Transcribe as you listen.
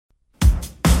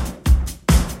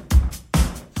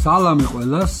სალამი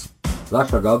ყველას.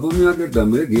 Lasha Gabunia და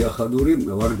მე Gia Xaduri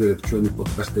ვარგებთ ჩვენი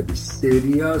პოდკასტების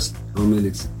სერიას,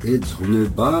 რომელიც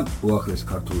ეძღვნება უახლეს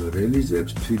ქართულ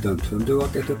რელიზებს. თვიდან თვემდე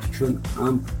ვაკეთებთ ჩვენ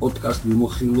ამ პოდკასტ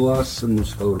მიმოხილვას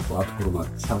მუსიკალურ პლატფორმა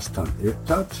TSA-სთან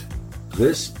ერთად.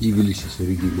 დღეს ივლისის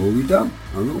რიგი მოვიდა,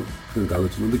 ანუ ჩვენ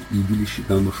გავეცნობთ ივლისში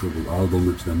გამოშვებულ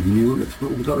ალბომებს და მინიორებს,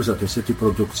 უმთავრესად ესეთი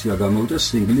პროდუქცია გამოვიდა,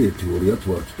 სინგლი 1-2-ია თუ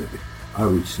არ ვწდები. არ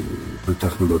ვიცი,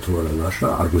 მეთანხმება თუ არა Lasha,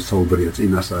 არ გვესაუბრია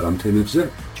წინასწარ ამ თემებზე.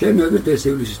 ჩემი აზრით ეს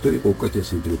ივლისის თვე იყო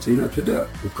უკეთესი ვიდრე წინათვე და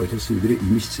უკეთესი ვიდრე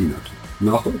იმის წინათვე.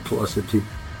 ნახოთ თუ ასეთი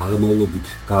აღმავლობით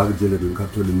გააგრძელებენ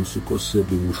ქართველი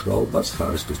მუსიკოსები მუშაობას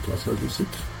ხარისხის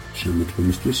თვალსაზრისით,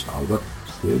 შემოქმნისთვის ალბათ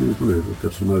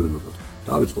რეზულტატებს უმალებობთ.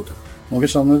 დავიწყოთ.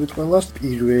 მოგესალმებით ყველას.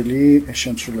 პირველი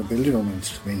შემსრულებელი, რომელიც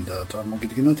მინდა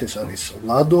წარმოგიდგინოთ, ეს არის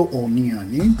ლადო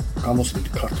ონიანი, გამოსვლით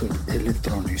ქართველი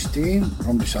ელექტრონისტი,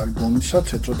 რომლის ალბომისაც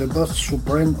ეწოდება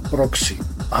Supreme Proxy.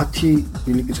 10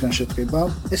 ბილიკისგან შედგება.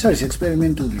 ეს არის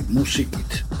ექსპერიმენტული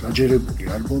მუსიკით გაჯერებული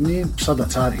ალბომი,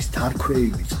 სადაც არის dark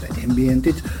wave-ით და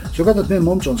ambient-ით. ზოგადად მე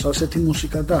მომწონს ასეთი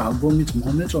მუსიკა და ალბომიც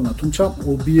მომეწონა, თუმცა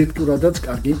ობიექტურადაც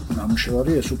კარგი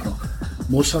ნამუშევარი, ეს უფრო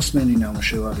მოსასმენი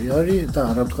ნამუშევარი არის და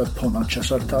არა ვთქვათ ფონად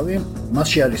ჩასართავი.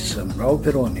 მასში არის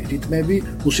მრავალფეროვანი რიტმები,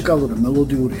 მუსიკალური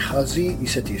მელოდიური ხაზი,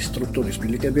 ისეთი სტრუქტურის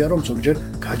ბილიკებია, რომ ზოგჯერ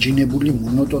გაჯინებული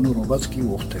მონოტონურობაც კი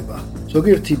უხდება.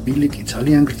 ზოგიერთი ბილიკი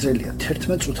ძალიან გრძელია,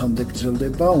 11 წუთამდე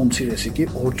გრძელდება, უმცირესი კი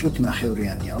 2 წუთი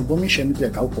ნახევრიანი ალბომი შემიძლია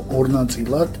გავყო 2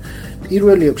 ნაწილად.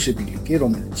 პირველი 6 ბილიკი,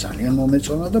 რომელიც ძალიან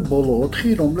მომეწონა და ბოლო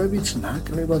 4, რომლებიც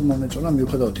ნაკლებად მომეწონა,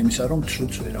 მიუხედავად იმისა, რომ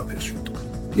ცუდს ვერაფერს ვიტყვი.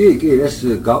 კი, ეს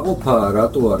გაყოფა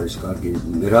რატო არის კარგი?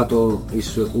 რატო ის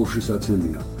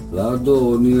ყურშისაცემია? ლადო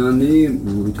ონიანი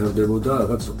ვითარდებოდა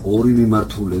რაღაც ორი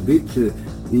მიმართულებით.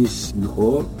 ის იყო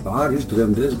არის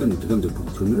დღემდე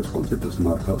ფუნქციონირებს კონცერტებს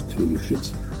მართავს თბილისშიც.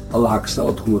 ლაქსა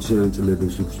 80-იანი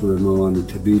წლების უცვლელოვანი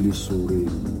თბილისური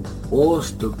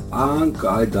post-punk,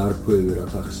 dark wave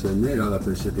რათა ხსენე, რაღაც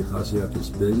ესეთი ხასიათის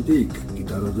ბენდი,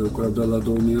 გიტარაზე უკრავდა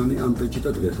ლადო ონიანი ამ პეჭი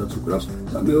და დღესაც უკრავს.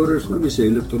 და მეორე რიცხვი მისი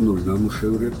ელექტრონული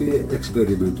ნამუშევრები,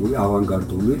 ექსპერიმენტული,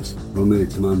 ავანგარდულიც,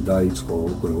 რომელიც მან დაიწყო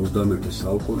უკვე 21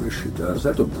 საუკუნეში და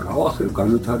საერთოდ მრავალხრივ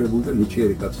განვითარებული და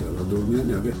ნიჭიერი კაცია ლადო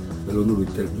ონიანი, აგერ ხელოვნური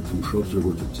ინტელექტით მუშაობს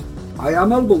როგორც იცი. აი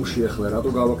ამ ალბომში ახლა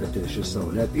რატო გავაკეთე ეს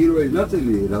შესწავლი? პირველი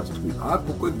ნაწილი, რაც თქვი, აქ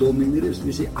უკვე დომინირებს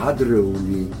მისი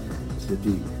ადრეული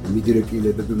ესეთი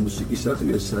მიდრეკილებები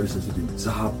მუსიკისადმი, ეს არის ესეთი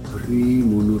ძაბრი,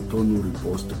 მონოტონური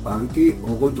პოსტ-პანკი,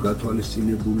 ოღონდ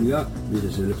გათვალისწინებულია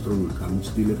მის ელექტრონული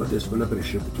გამოცდილება და ეს ყველაფერი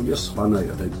შეფუთულია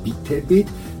სხვანაირად, აი ბითებით,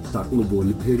 საკლუბო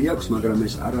ლიფერი აქვს, მაგრამ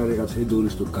ეს არ არის რაღაც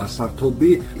ჰედონისტური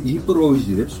გასართობი,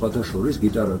 იმპროვიზირებს სხვათა შორის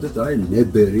გიტარაზე და აი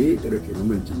ნებერი ტრეკი,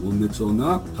 რომელიც მომეწონა,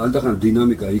 ხანდახან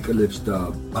დინამიკა იკლებს და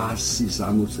ბასის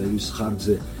ამოწევის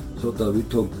ხარჯზე ცოტა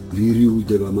ვითომ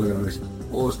ლირიულდება, მაგრამ ეს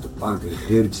post-punk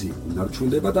ღერძი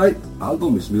ნარჩუნდება და აი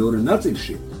ალბომის მეორე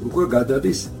ნაწილში უკვე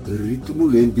გადადის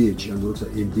რიტმულ ambient-ში, ანუ როცა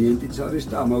ambient-იც არის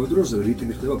და ამავე დროს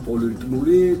რიტმი ხდება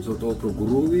პოლირიტმული, ცოტა უფრო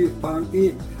გრუვი, პანკი.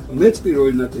 მეც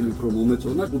პირველი ნაწილი უფრო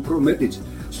მომეწონა, უფრო მეტიც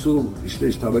სულ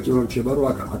ისეთი შთაბეჭდილება რჩება, რომ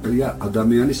აკლია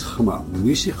ადამიანის ხმა.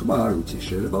 მისი ხმა არ ვიცი,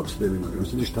 შეიძლება ვცდები, მაგრამ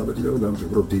ისეთი შთაბეჭდილება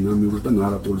გამჭირდება, რომ დინამიური და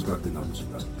ნარატიულის გაგდება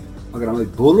მუსიკას. მაგრამ აი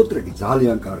ბოლო ტრეკი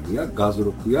ძალიან კარგია,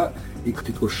 გაზროქვია, იქ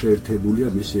თითქოს შეერთებულია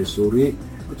მისი ეს ორი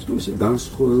ისე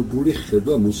განსხვავებული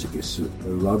ხედვა მუსიკის.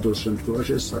 ლადოს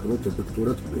შემთხვევაში ეს საკმაოდ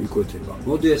ეფექტურად იკვეთება.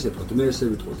 მოდი ესე ვთქვათ, მე ესე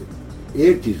ვიტყოდი.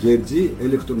 ერთი ღერძი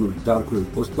ელექტრონული dark wave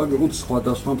post-punk, როგორც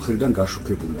სხვადასხვა მხრიდან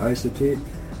გაშუქებული. აი ესეთი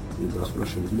დასკვნა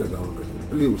შემიძლია გავაკეთო.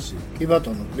 პლუსი. კი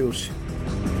ბატონო, პლუსი.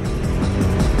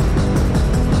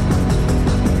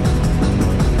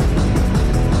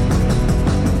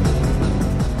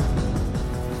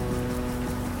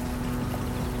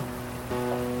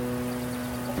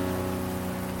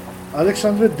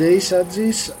 Alexandre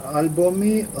Deisadzis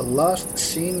ალბომი Last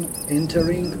Scene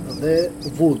Entering the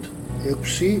Wood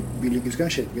 6 ბილიკისგან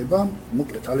შედგება.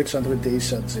 მოკლედ ალექსანდრე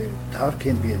დეისაძე dark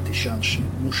ambient-ის ჟანრში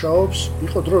მუშაობს.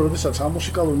 იყო დრო, როდესაც ამ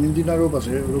მუსიკალურ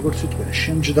მიმდინარეობაზე როგორც იტყვია,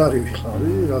 შემჯდარი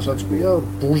ვიყავი, რასაც ქვია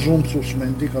ბურჟონს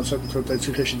უსმენდი, განსაკუთრებით აი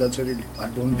ციხეში დაწერილი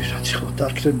ალბომები, რაც იყო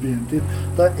dark ambient-ი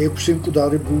და 6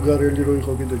 მკვდარი ბულგარელი რო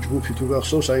იყო კიდე ჯგუფი თუ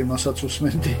გახსოვს, აი მასაც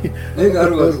უსმენდი. ეგ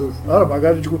არ ვაზო. არა,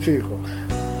 მაგარი ჯგუფი იყო.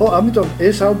 ამიტომ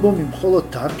ეს ალბომი მხოლოდ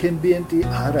dark ambient-ი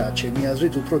არაა, ჩემი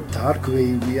აზრით, უფრო dark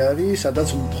wave-ი არის, სადაც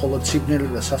მხოლოდ სიბნელი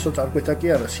და სასოწარკვეთა კი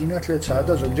არა, სინათლეცაა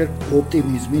და ზოგჯერ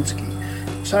ოპტიმიზმიც კი.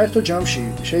 საერთო ჯამში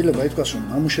შეიძლება ითქვას, რომ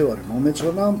ნამუშევარი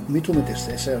მომეწონა, მით უმეტეს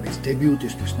ეს არის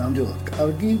დებიუტისთვის ნამდვილად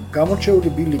კარგი. გამორჩეული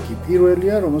ბილიკი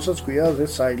პირველია, რომელსაც ქვია The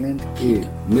Silent Kid.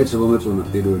 მეც მომეწონა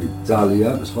პირველი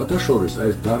ძალიან, სხვათა შორის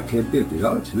ეს dark ambient-ი, რა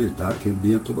ვიცი, მე dark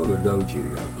ambient-ობა ვერ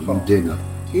დავიჭირია იმდენად.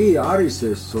 კი არის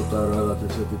ეს ცოტა რაღაც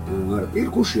ესეთი, მაგრამ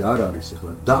პირქუში არ არის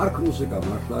ახლა. Dark მუსიკა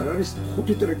მართლა არ არის,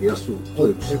 5 ტრეკია სულ,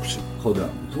 6. ხო და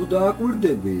თუ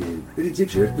დააკვირდები,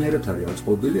 პრინციპში ერთნაირად არის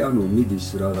აწყობილი, ანუ მიდის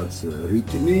რაღაც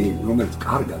რიტმი, რომელიც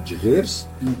კარგად ჟღერს,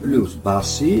 პლუს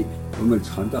ბასი, რომელიც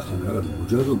ხანდახან რაღაც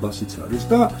ჯაზო ბასიც არის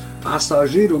და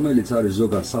პასაჟი, რომელიც არის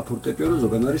ზოგან საფორტეპიანო,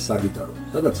 ზოგან არის საგიტარო.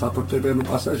 სადაც საფორტეპიანო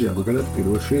პასაჟია მაგალითად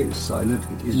პირველში Silent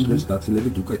Kit-ის დღეს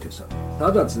გაცილებით უკეთესად.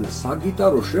 სადაც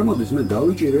საგიტარო შემოდის, მე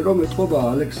დავიჭირე რომ ეთყობა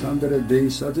ალექსანდრე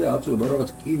დეისაძე აწუება რაღაც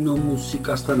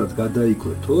კინომუსიკასთანაც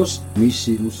გადაიკვეთოს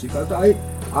მისი მუსიკა და აი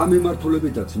ამ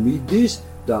მიმართულებითაც მიდის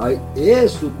და აი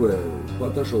ეს უკვე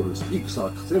ფოტოშორის იქს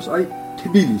აღწევს აი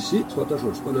თბილისი,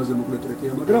 ფოტოშორის ყველაზე მოკლე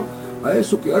ტრეკია, მაგრამ აი ეს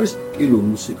უკვე არის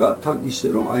კინომუსიკა, თან ისე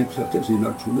რომ აიმხსნებს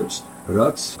ინარჩუნებს,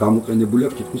 რაც გამოყენებული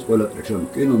აქვს თითქმის ყველა ტრეკში. ანუ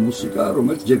კინომუსიკა,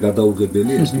 რომელიც ჯერ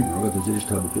გადაუგებელი ეს რაღაც ძირის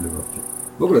თავისუფლება აქვს.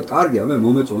 მოკლედ, კარგია, მე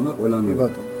მომეწონა ყველანი.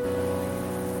 ბატონო.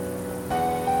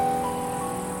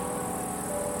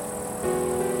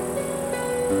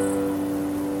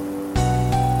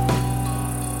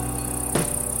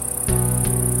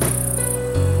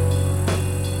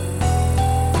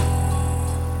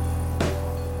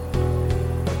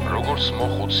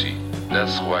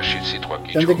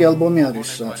 Შემდეგი ალბომი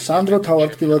არის სანდრო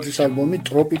თავარტკილაძის ალბომი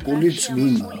ტროპიკული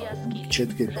წვიმა.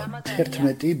 შედგება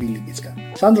 11 ბილიკისგან.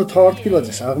 სანდრო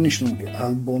თავარტკილაძის აღნიშნული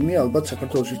ალბომი ალბათ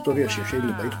საქართველოს ისტორიაში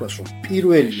შეიძლება ითქვას, რომ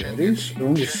პირველი არის,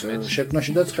 რომლის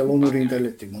შექმნაშიდაც ხელოვნური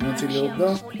ინტელექტი მონაწილეობდა.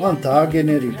 მან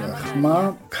დააგენერირა ხმა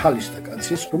ქალის და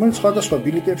კაცის, რომელიც სხვადასხვა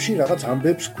ბილიკებში რაღაც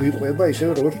ამბებს გვიყვება,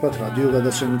 ისევე როგორც თქვა რადიო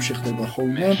გადაცემებში ხდება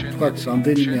ხოლმე, თქვა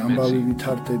რამდენიმე ამბავი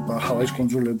ვითარდება ჰავაის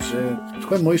კუნძულებზე,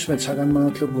 თქვენ მოისმენთ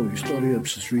საგანმანათლებლო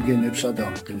ისტორიებს, ზვიგენებსა და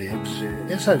მგლებზე.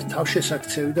 ეს არის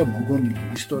თავშესაქცევი და მოგონილი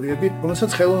ისტორიები,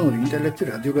 რომელსაც ხელოვნური ინტელექტი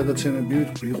რადიო გადაცემებით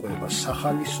გვიყვება,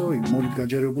 სახალისო, იმურით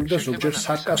გაჯერებული და ზოგჯერ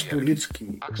სარკასტულიც კი,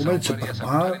 რომელიც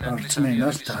ბრმა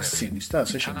რწმენას დასცინის და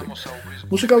ასე შემდეგ.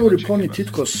 მუსიკალური ფონი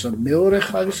თითქოს მეორე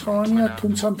ხარისხოვანია,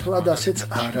 თუმცა მთლად ასეც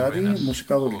არ არის.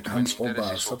 მუსიკალური განწყობა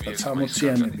სადღაც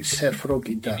 60-იანების surf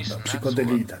rock-იდან და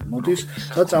ფსიქოდელიიდან მოდის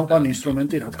და წამყვანი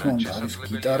ინსტრუმენტი რა თქმა უნდა არის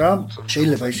გიტარა.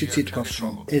 შეიძლება ისიც ითქვას,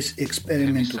 რომ ეს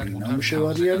ექსპერიმენტული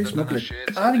ნამუშევარი არის, მოკლედ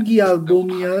კარგი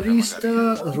ალბომი არის და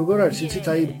როგორ არის იცით,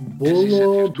 აი ბოლო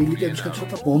ბილიკებისგან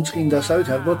ცოტა მომწყინდასავით,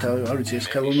 ალბათ არ ვიცი, ეს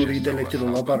ხელოვნური ინტელექტი რო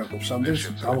ლაპარაკობს, ამდენს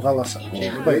გავღალასა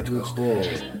შეიძლება ითქვას.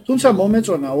 თუმცა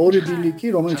მომეწონა ორი ბილიკი,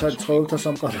 რომელიც არის ცხოველთა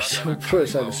სამყაროში, უფრო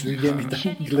ეს არის ვიგენი და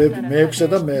გლები, მეექვსე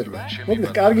და მერვე.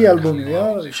 მოკლედ კარგი ალბომია,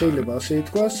 შეიძლება ასე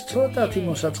ითქვას, ცოტათი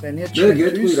მოსაწყენია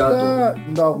ჩემთვის და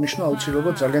უნდა აღნიშნო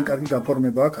აუცილებლად ძალიან კარგი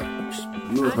გაფორმება აქვს ალბომის.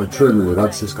 ნუ ხო ჩვენ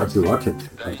რაც ეს კაცი ვაკეთ,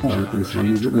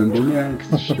 მე მგონია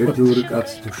ერთი ორი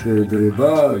კაცი თუ შეედრება,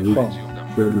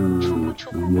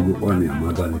 მოგყვანია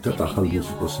მაგალითად ახალ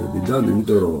მუსიკოსებიდან,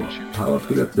 იმიტომ რომ თავად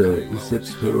ისეთ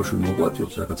სფეროში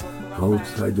მოღვაწეობს რაღაც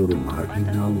აუტსაიდერ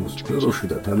მარგინალურ სფეროში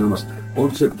და თან ამას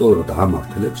კონცეპტუალურად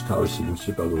ამართლებს თავისი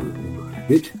მუსიკალური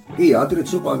უნარით. კი, ადრეც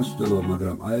იყო ამის ცდელობა,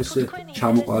 მაგრამ აი ესე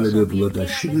ჩამოყალიბებულად და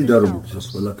შიგნიდან რომ ეს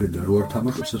ყველაფერი და რო არ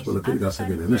თამაშობს ეს ყველაფერი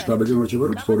გასაგებია. მე შტაბეჭი მოჩება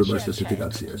რომ ცხოვრება ეს ესეთი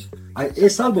კაცია ეს. აი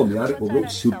ეს ალბომი არის უბრალოდ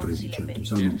სიურპრიზი ჩემთვის.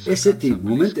 ანუ ესეთი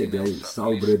მომენტები, აი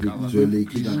საუბრები ძველი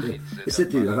იქიდან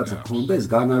ესეთი რაღაცა ქონდა, ეს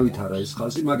განავითარა ეს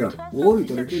ხაზი, მაგრამ ორი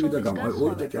ტრეკი ვიდა გამო, აი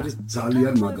ორი ტრეკი არის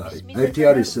ძალიან მაგარი. ერთი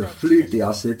არის ფლირტი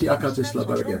ასეთი, აქაც ეს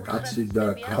ლაპარაკია კაცი და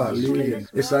ქალი.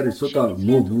 ეს არის ცოტა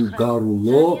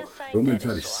მოვულგარულო, რომელიც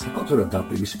არის საკუთრად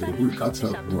დაპირისპირებული კაცა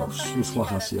გვაქვს სხვა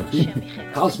ხასიათი.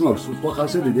 ქალს მაქვს სხვა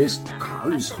ხასიათი და ეს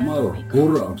ქალის ხმა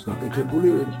გორა აქვს გაკეთებული,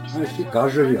 ესე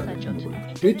გაჟერიანი ჩემო.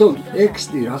 თვითონ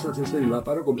ტექსტი, რასაც ესენი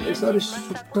ლაპარაკობენ, ეს არის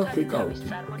საფრიკაუთი.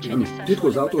 ანუ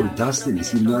თითქოს ავტორი დასცინის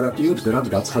იმ ნარატივებს, რაც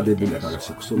გაცხადებული აქვს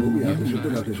სექსოლოგია,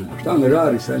 და რა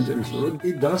არის საინტერესო, რომ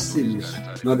კი დასცინის,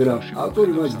 მაგრამ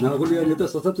ავტორი მას ნაღვლიანი და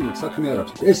სასაცილო საქმე არ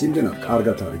აქვს. ეს იმდენად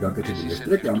კარგად არის გაკეთებული ეს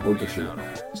ტრეკი ამ კონტექსტში.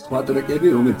 სხვა ტრეკები,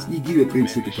 რომელიც იგივე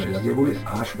პრინციპით არის აგებული,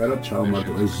 აშკარად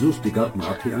ჩავმართავ. ეს ზუსტი გაყმა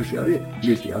 10-იანში არის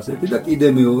ლისტი ასეთი და კიდე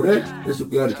მეორე, ეს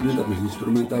უკვე არის წინადადის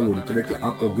ინსტრუმენტალური ტრეკი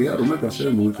აპოგეა, რომელიც ასევე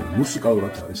მოიწონა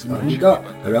მუსიკალურად არის კარგი და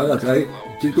რაღაც აი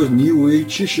თითქოს new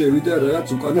age-ში შევიდა რაღაც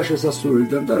უკანა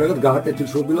შესასრულიდან და რაღაც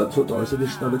გააკეთილშობილად ცოტა ესეთი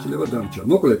შთაბეჭდილება დამჭა.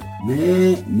 მოკლედ, მე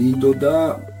მინდოდა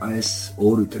ეს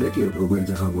ორი ტრეკი, რომელიც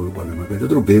ახლა მოვიყვანე მაგალითად,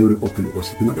 რომ ბევრი ყოფილიყო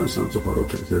ესეთი, მაგრამ სამწუხაროდ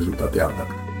ეს რეზულტატი არ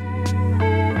დაკარგა.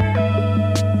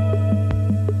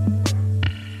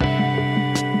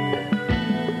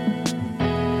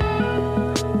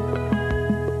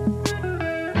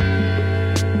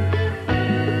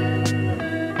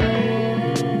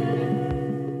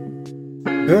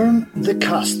 Burn the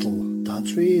Castle.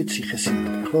 დაწვი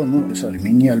ციხესიმაგრე, ხო? ნუ ეს არის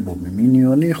მინი ალბომი,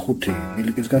 მინიონი 5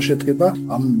 ბილიკისგან შედგება.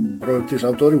 ამ პროექტის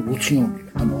ავტორი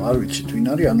უცნობია. ანუ არ ვიცით ვინ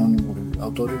არის, ანონიმური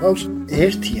ავტორი ყავს.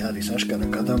 ერთი არის აშკარა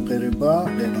გადამღერება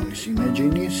ლენონის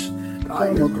იმეჯინის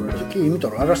კი,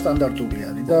 იმიტომ რომ არასტანდარტული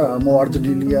არის და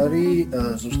მოარდნილი არის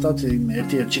ზუსტად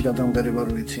ერთ-ერთი გადამღერება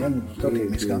რო იციან ზუსტად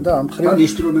იმისგან და ამ ხრივ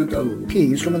ინსტრუმენტალური. კი,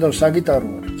 ინსტრუმენტალური საგიტარო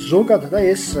არის. ზოგადად და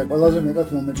ეს ყველაზე მეტად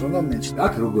მომეწონა მეც.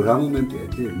 აქ რა მომენტია,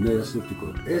 მე ასე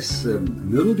ვფიქრობ. ეს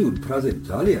მელოდიური ფრაზები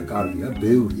ძალიან კარგია,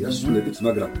 ბევრია, სულებიც,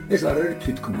 მაგრამ ეს არ არის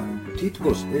თვითკმარი.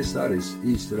 თითქოს ეს არის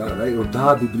ის რა რომ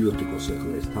დააბიბლიოთეკოს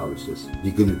ახლა ეს თავის ეს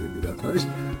მიგნებები რა არის,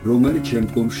 რომელიც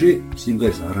შემდგომში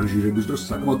სიმღერის არანჟირების დროს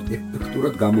საკმაოდ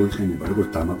ეფექტურად გამოიყენება, როგორც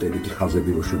დამატებითი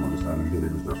ხაზები რო შემოდის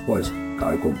არანჟირების დროს. ხო ეს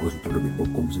კაი კომპოზიტორები, პოპ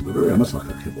კომპოზიტორები ამას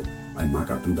ახერხებენ. აი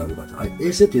მაგათუნ დავიბაცა. აი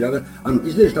ესეთი რაღაც, ანუ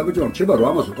ისეთი დაბეჭდვა რჩება, რომ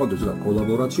ამას უყავდეს ზოგადად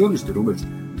კოლაბორაციონისტი, რომელიც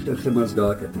ხერხემას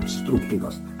გააკეთებს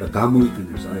სტრუქტურას და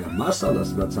გამოიყენებს აი ამ მასალას,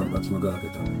 რაც ამ კაცმა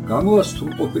გააკეთა. გამოვა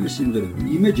სრულყოფილი სიმღერები.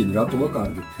 იმეჯინე რატოა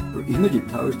კარგი. იმეჯინე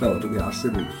თავისთავად უკვე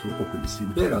არსებული სრულყოფილი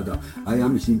სიმღერა და აი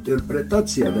ამის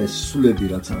ინტერპრეტაცია და ეს სულები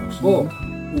რაც აქვს, ხო?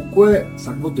 უკვე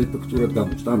საკმაოდ ეფექტურად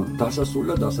გამოჩნდა. ანუ დასასრული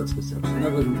და დასაწყისი აქვს.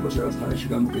 ნაგაზი უკვე რაღაც ხარში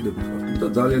გამოკიდებული ხარ. და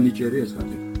ძალიან იჭერია ეს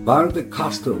ხალხი. Barney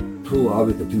Castle თუ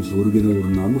ავიდეთ იმ ორიგინალურ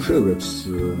ნამუშევრებს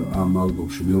ამ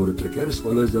ალბომში მეორე ტრეკი არის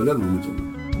ყველაზე ძალიან მომეწონა.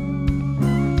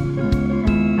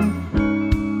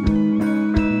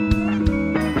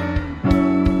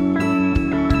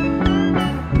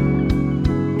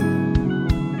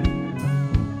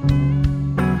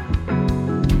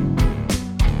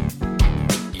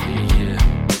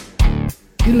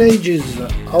 Villages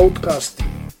Outcast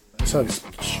ეს არის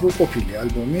სრულყოფილი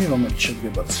ალბომი, რომელიც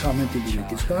შედგება 13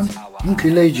 დისკისგან. ნუ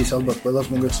Villages ალბათ ყველას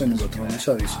მოგეხსენებათ, რომ ეს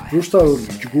არის რუსთავული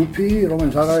ჯგუფი,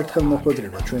 რომელიც არაერთხელ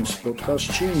მოხვედრება ჩვენს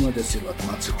პოდკასტში, უმეტესად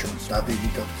მათი ჩვენს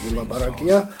დადებითად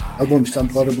ვილაპარაკია. ალბომის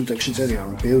დამთავრებულ ტექსტში წერია,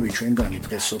 რომ ბევრი ჩვენგანი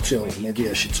დღეს სოციალურ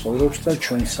მედიაში ცხოვრობს და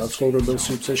ჩვენ საცხოვრებელ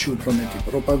სივრცეში უფრო მეტი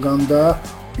პროპაგანდა,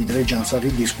 ვიდრე ჯანსაღი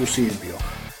დისკუსიებია.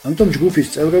 ამიტომ ჯგუფის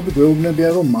წევრები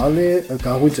გვეუბნებიან, რომ მალე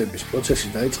გაღვიძების პროცესი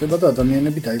დაიწყება და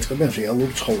ადამიანები დაიწყებენ რეალურ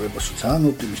ცხოვრებას. ძალიან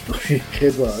ოპტიმისტური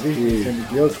ხედვა არის,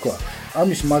 შემიძლია თქვა.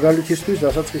 ამის მაგალითისთვის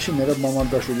დასაწყისში მერაბ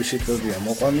მამარდაშვილის სიტყვებია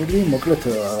მოყვანილი, მოკლედ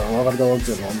აღარ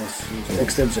დავაგრძელო ამას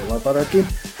ტექსტებზე ლაპარაკი.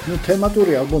 ნუ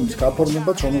თემატური ალბომის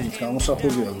გაფორმებაც, რომელზეც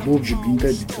გამოსახულია ლურჯი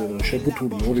ბინტებით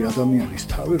შეფუთული ორი ადამიანის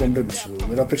თავი, რომლებიც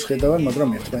ვერაფერს ხედავენ, მაგრამ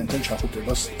ერთმანეთთან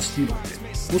ჩახუტებას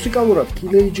ცდილობენ. მუსიკალურად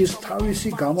Villages თავისი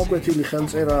გამოკვეთილი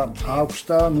ხელწერა აქვს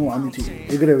და ნუ ამით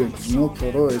ეგრევე ვგრძნობ,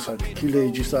 რომ ეს არის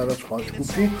Villages და არა სხვა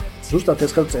ჯგუფი. ზუსტად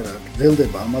ეს ხელწერა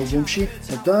გრძელდება ამ ალბომში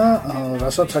და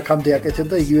რასაც აქამდე აკეთებ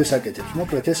და იგივე საკეთებს.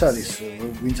 მოკლედ ეს არის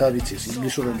ვინც არ იცის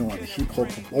ინგლისურენოვანი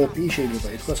ჰიპ-ჰოპ, პოპი, შეიძლება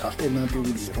ითქვას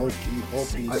ალტერნატიული როკი,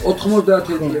 პოპი. აი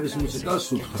 90-იანი წლების მუსიკა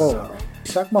სულხა. ხო.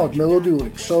 საკმაოდ მელოდიური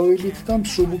ქსოვილით და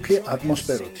მსუბუქი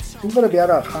ატმოსფეროთი. სიმღერები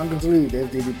არა ხანგრძლივი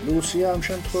დიდი პლუსია ამ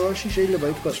შემთხვევაში, შეიძლება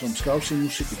ითქვას, რომ მსგავსი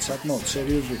მუსიკით საკმაოდ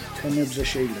სერიოზული თემებზე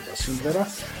შეიძლება სიმღერა.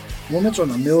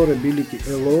 მომეწონა მეორე ბილიკი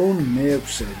Alone,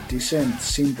 მეექვსე Decent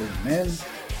Simple Man,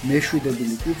 მეშვიდე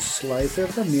ბილიკი Slifer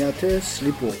და მეათე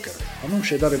Sleepwalker. ანუ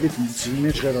შედარებით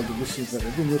მძიმე ჟღერადობის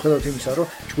სიმღერები, მიუხედავად იმისა, რომ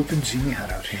ჯგუფი მძიმე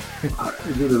არ არის.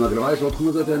 არა, მაგრამ აი ეს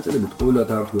 90-იანი წლებით ყოველად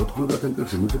არის 90-იანი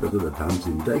წლებში მუსიკა და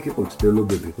დამძიმი და იქ იყო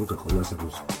ცდილობები ხო და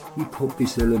ყველასათვის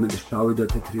ჰიპ-ჰოპის ელემენტი, შავი და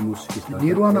თეთრი მუსიკის და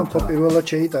ნირვანამ ხო პირველად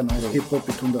შეიტანა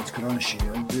ჰიპ-ჰოპი თუნდაც გრანჟი,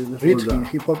 რიტმი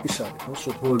ჰიპ-ჰოპის არის,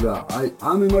 ხო და აი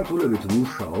ამ მიმართულებით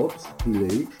მუშაობს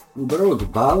Village. უბრალოდ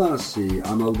ბალანსი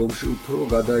ამ ალბომში უფრო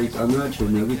გადაიტანა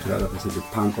ჩემნებით რაღაც ესეთი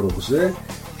ფანკ როკზე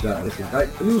და აი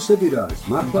პლუსები რა არის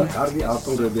მართლა კარგი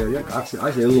ავტორები არიან კარგი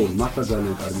აი Alone მართლა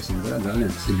ძალიან კარგი სიმღერა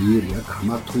ძალიან ძლიერია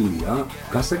გამართულია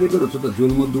გასაგებია რომ ცოტა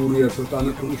ძველმოდურია ცოტა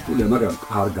ანაქრონისტულია მაგრამ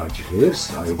კარგად ჟღერს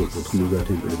აი როგორც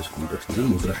 90-იანი წლების კონტექსტიდან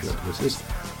მოდრაშია დღეს ეს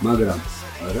მაგრამ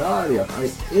რა არის აი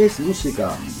ეს მუსიკა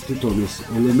თვითონ ეს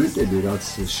ელემენტები რაც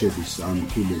შედის ამ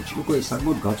ფილმში უკვე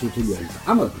საკმაოდ გაწუთილი არის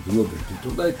ამას გძნობენ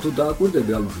თვითონ და თუ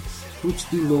დააკვირდები ალბათ თუ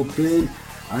ცდილობენ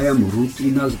აი ამ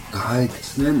რუტინას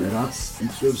გაექცნენ რაც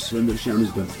იწვევს სვენდერში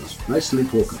ამის განწყობას აი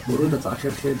Sleepwalker მორონდა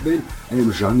წახერხებენ აი ამ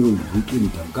ჟანრული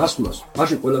რუტინიდან გასვლას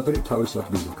მაშინ ყველაფერი თავის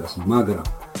ადგილზე დგას მაგრამ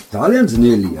ძალიან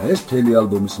ძნელია ეს მთელი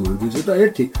ალბომის მორგიზე და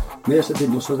ერთი მე ესეთი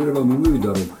მოსაზრება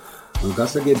მომივიდა რომ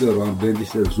გასაგებია რომ ამ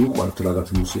ბენდის ზუყვართ რაღაც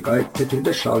მუსიკა, თეთრი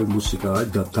და შავი მუსიკა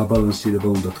და დაბალანსირება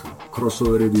უნდა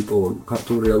კროსოვერები იყო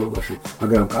ქართულ რეალობაში,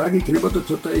 მაგრამ კარგი იქნება და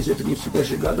ცოტა ისეთი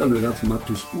მუსიკაში გადავდნენ, რაც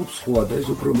მათთვის უცხოა და ეს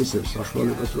უფრო მისცემს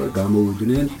საშუალებას რომ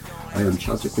გამოვიდნენ აი ამ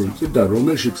ჩაცეკულ წინ და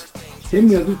რომელშიც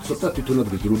ჩემი აზრით ცოტა თვითონად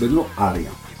გძრუბენ რომ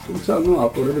არიან. თუმცა ნუ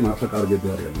ავტორები მართლა კარგები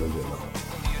არიან მოგება.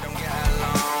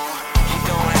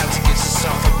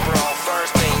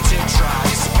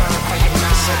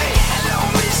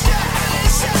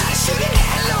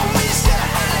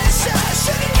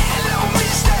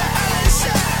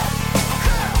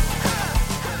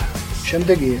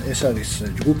 შემდეგი ეს არის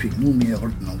ჯგუფი ნუ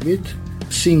მიეღრდნობით,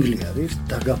 სინგლი არის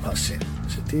დაგაფასე,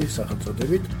 ესეთი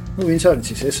სახელწოდებით. ვინც არის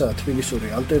ის, ესაა თბილისური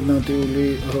ალტერნატიული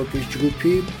როკის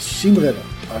ჯგუფი, სიმღერა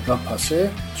დაგაფასე,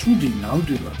 ცუდი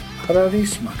ნამდვილად არ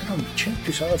არის, მაგრამ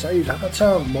ჩემთვის რაღაცა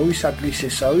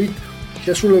მოვისაკრისესავით,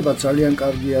 შესრულება ძალიან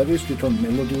კარგი არის, თვითონ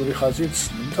მელოდიური ხაზიც,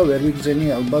 და ვერ ვიგზენი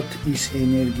ალბათ ის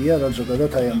ენერგია, რაც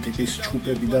ზოგადად ამ ტიპის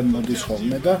ჯგუფებიდან მოდის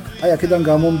ხოლმე და აქედან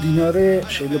გამომდინარე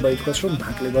შეიძლება ითქვას, რომ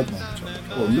ნაკლებად მომწონს.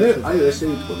 მე ესე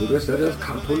ვიტყოდი, ეს არის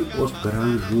ქართული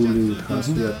პოსტგრანჟული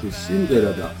ხასიათის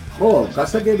სიმღერა და ხო,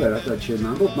 გასაგებია რათა ჩემ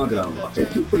ამბობ, მაგრამ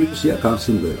ერთი პლუსია ამ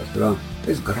სიმღერას რა.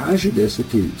 ეს გრანჟი და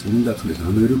ესეთი წმინდა წყლის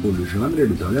ამერიკული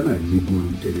ჟანრები ძალიან არის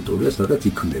მიგული ტერიტორია, სადაც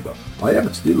იქმნება. აქ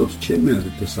ცდილობს ჩემი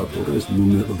აზრით ეს ავტორი ეს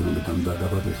ნუმეროდრომით ამ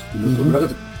დაგაბადებს,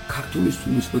 რაღაც ქართული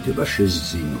სულისკვეთება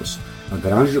შეზძინოს.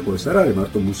 გრანჟი ყო ეს არ არის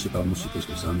მარტო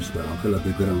მუსიკისთვის ამის გარდა, ხელა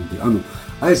ბექგრაუნდი. ანუ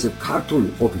ეს ქართული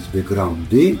ყოფის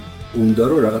ბექგრაუნდი უნდა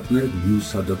რომ რაღაცნაირად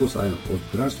მიუსადაგოს ამ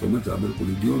პოსტგრანჟს, რომელიც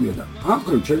ამერიკული იდეოლოგია და ამ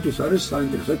მხრივ ჩემთვის არის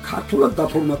საინტერესო ქართულად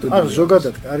დაფორმატებული. არა,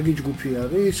 ზოგადად კარგი ჯგუფი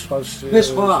არის, ეს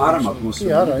სხვა არ მაქვს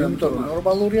მოსული. არა, იმიტომ რომ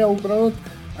ნორმალურია უბრალოდ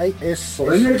ეს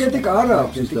ენერგეტიკა არ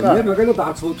აქვს და მე მაგალითად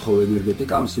არც ვუთხოვ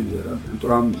ენერგეტიკა ამ სიმღერას, იმიტომ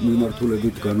რომ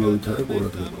მიმართულებით განავითარე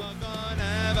ყურადღება.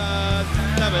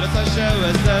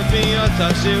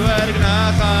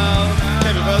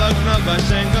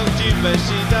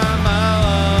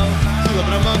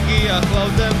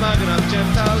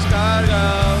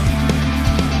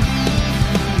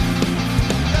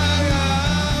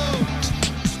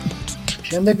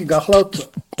 შემდეგი გახლავთ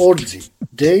კორძი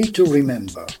Day to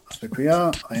Remember.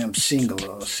 Ქვია I am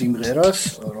single სიმღერას,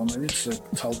 რომელიც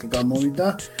ცალკე გამოვიდა.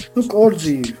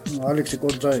 კორძი, ალექსი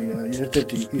კორძაი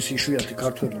ერთ-ერთი ის იშვიათი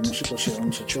ქართველი მუსიკოსია,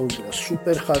 რომელსაც შეუძლია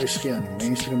სუპერ ხარისხიანი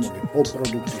მეინსტრიმული პოპ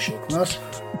პროდუქტი შექმნას.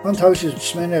 მან თავისი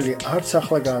მსმენელი არც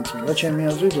ახლა გააწმიდა, ჩემი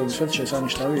აზრით, როდესაც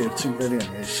შესანიშნავი ერთ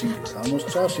სიმღერიანი ეს სიმღერა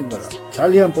გამოსცა, სიმღერა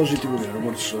ძალიან პოზიტიურია,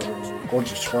 როგორც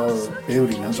კორძის სხვა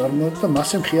ბევრი ნაწარმოები და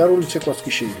მასე მხიარული ცეკვაც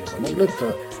კი შეიძლება. მოკლედ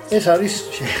ეს არის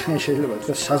შეიძლება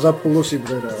ითქვას საზაფხულო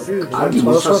სიმღერა არის. კარგი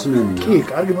მოსასმენია. კი,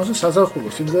 კარგი საზაფხულო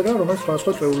სიმღერა, რომელიც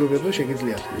სხვა წვეულებებზე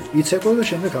შეგიძლიათ იცეკვო და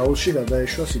შემდეგ აუზში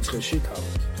გადაეშვა სიცხეში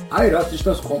თავად. აი რაც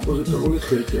ნიშნავს კომპოზიტორული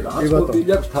ხელჭერა.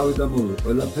 ასპობილი აქვს თავი და მოვე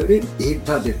ყველაფერი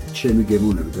ერთადერთი ჩემი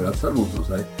გემოვნებით რაც არ მომწონს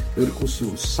აი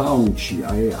პერკუსიულ საუნდში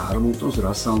აი არ მომწონს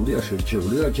რა საუნდია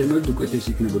შერჩეული და ჩემელი უკეთესი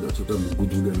იქნებოდა ცოტა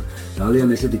გუდულები. ძალიან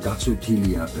ესეთი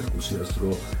გაცვეთილია პერკუსიას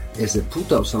რომ ესე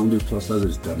ფუტავს საუნდის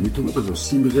თვალსაზრისით და მით უმეტეს რომ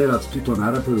სიმღერაც თვითონ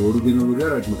არაფერი ორიგინალური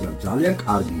არ არის, მაგრამ ძალიან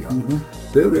კარგია.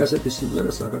 ბევრი ასეთი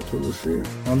სიმღერა საქართველოში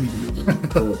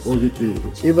პოზიტიური.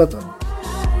 კი ბატონო.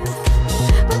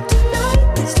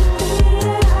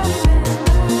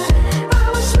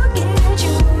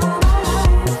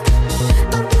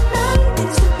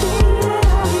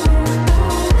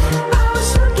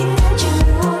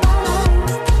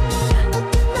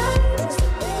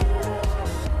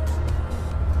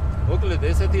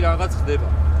 რაღაც ხდება.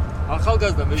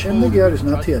 ახალგაზრდა მე შემდეგი არის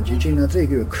ნათია ჯიჯინაძე,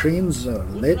 იგივე Cream's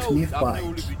Let Me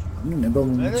Fight.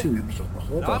 ნებამომიცი ვიბრძოლ,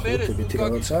 ხო? დაახლოებით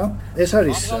რაღაცა. ეს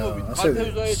არის ასევე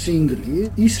სინგლი,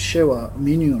 ის შევა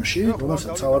მინიონში,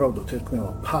 რომელსაც სავარაუდოდ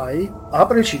ერქმევა Pie.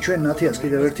 აპრილში ჩვენ ნათიას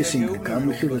კიდევ ერთი სინგლი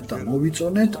განვიხილეთ და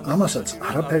მოვიწონეთ, ამასაც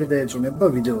არაფერი დაეწუნება,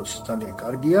 ვიდეოც ძალიან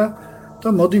კარგია. და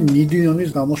მოდი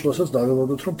მიდიონის გამოსვლასაც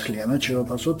დაველოდოთ, რომ მთლიანად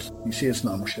შევაფასოთ ისი ეს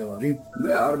ნამუშევარი.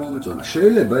 მე არ მომეწონა.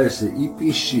 შეიძლება ეს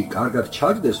EP-ში კარგად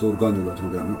ჩაჯდეს ორგანულად,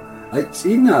 მაგრამ აი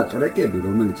წინა ტრეკები,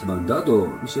 რომელიც მან დადო,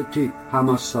 ისეთი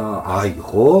ჰამასა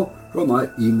აიღო, რომ აი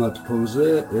იმათ ფონზე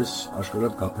ეს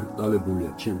აშკარად გაფერტალებულია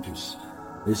ჩემთვის.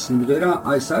 ეს სიმღერა,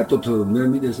 აი საერთოდ მე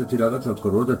მინდა ესეთი რაღაცა თქვა,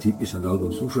 რომ და ტიპისად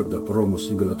ალბომს უშვებ და პრომო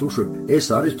სინგლად უშვებ, ეს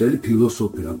არის მთელი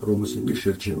ფილოსოფია ამ პრომო სინგლის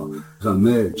შერჩევა. ხა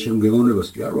მე ჩემ გეოვნებას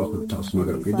კი არ ვახებ თავს,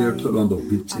 მაგრამ კიდევ ერთხელ ვამბობ,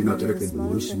 წინა ტრეკები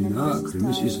მოისმინა,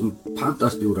 კრიმის ის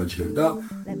ფანტასტიკურად ჟღერდა,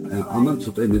 ამან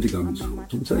ცოტა იმედი გამიცრუა,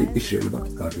 თუმცა ის შეიძლება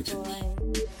კარგიც იყოს.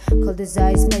 Cold as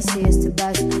ice, messy as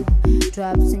Tabasco.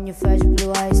 Drops in your fresh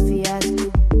blue eyes, fiasco.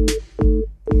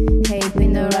 Hey,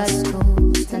 been the rascal.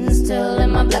 Standing still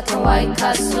in my black and white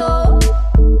castle.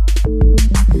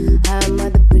 I'm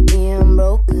at the pretty and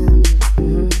broken.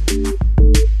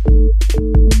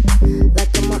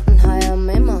 Like a mountain high, I'm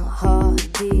in my heart,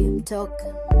 deep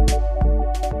talking.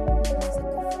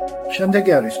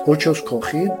 შემდეგი არის ოჩოს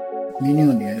ქოხი,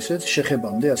 მინიონია ესეც,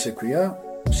 შეხებამდე ასე ქვია.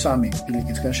 3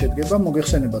 ბილიკისგან შედგება,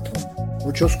 მოგეხსენებათ რომ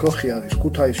ოჩოს ქოხი არის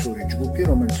ქუთაისური ჯგუფი,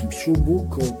 რომელიც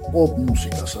მსუბუქ პოპ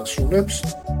მუსიკას ასრულებს.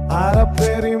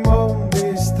 არაფერი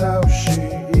მომდის თავში,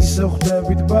 ისე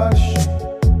ხვდებით ბარში.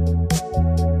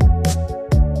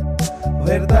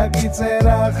 ვერ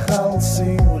დაგიწერა ხალ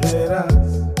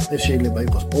სიმღერას, ეს შეიძლება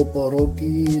იყოს pop,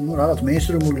 rock-ი, ну რაღაც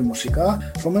მეინსტრიმული მუსიკა,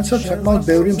 რომელსაც საკმაოდ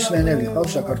ბევრი მსმენელი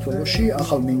ყავს საქართველოში,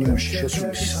 ახალ მინიმუმში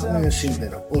შესული სამივე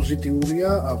სიმღერა პოზიტიურია,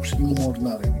 აქვს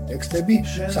იუმორნარევი ტექსტები,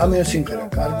 სამივე სიმღერა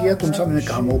კარგია, თუმცა მე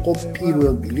გამოვყო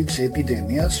პირველ ბილიკს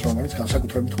ეპიდემიას, რომელიც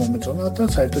განსაკუთრებით მომეწონა და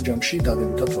საერთო ჯამში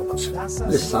დადებითად ვაფასებ.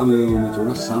 ეს სამივე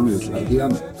მომეწონა, სამივე კარგია,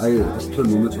 აი ეს თვითონ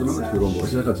მომეწონა რომ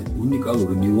ეს რაღაც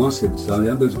უნიკალური ნიუანსები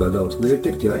ძალიან ბევრს გადაუწყდა.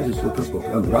 ერთ-ერთი არის ეს სუპერსპოპი,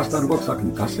 ანუ რასთან გვაქვს საქმე,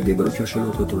 გასაგებია რომ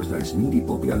შეშელოთ თუ ეს არის ინდი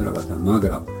პოპი ან რაღაცა,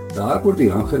 მაგრამ დააკვირდი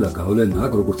ამხელა გავლენა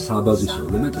აქვს როგორც საბაზისო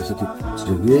ელემენტი, ესეთი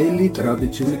ძველი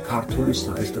ტრადიციული ქართული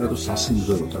საესტრადო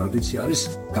სასიმღერო ტრადიცია არის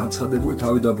განცხადებული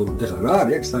თავიდაბოლოებით. ეხლა რა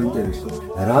არის აქ საინტერესო?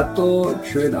 რატო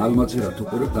ჩვენ ალმაცერად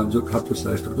უყურებთ ამ ძველ ქართულ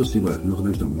საესტრადო სიმღერას?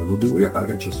 მიუხედავად რომ მელოდიურია,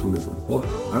 კარგად შესრულებული, ხო?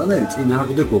 არანაირი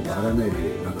წინააღმდეგობა, არანაირი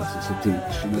რაღაც ესეთი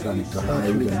შინაგანი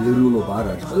ნერვიულობა არ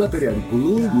არის. ყველაფერი არის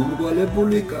გლუვი,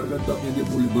 მომრგვალებული, კარგად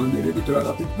დაფინებული მანერებით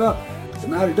რაღაცით და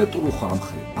ნარი და ტრუხა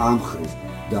ამხრივ.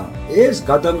 და ეს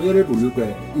გადამღერებული უკვე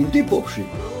ინდი პოპში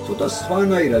ცოტა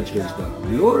სხვანაირად ჟღერს და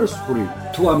მეორე მხრივ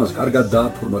თუ ამას კარგად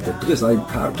დააფორმატებთ დღეს აი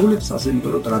ქართული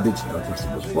სასიმღერო ტრადიცია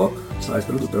არსებობს ხო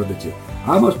საესტრადო ტრადიცია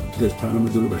ამას დღეს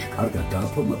თანამედროვეობაში კარგად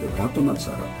დააფორმატებთ რატომაც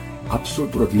არა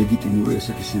აბსოლუტურად ლეგიტიმური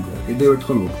ესეთი სიმღერა კიდევ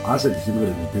ერთხელ ასეთი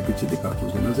სიმღერების დეფიციტი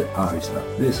ქართულ ენაზე არის და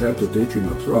მე საერთოდ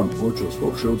ეჩვენებს რომ ამ ოჩოს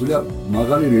ხო შეუძლია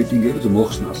მაღალი რეიტინგებით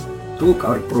მოხსნას თუ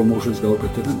კარგ პრომოუშენს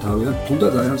გაუკეთებენ თავიანთ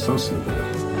თუნდაც აი ამ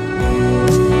სიმღერას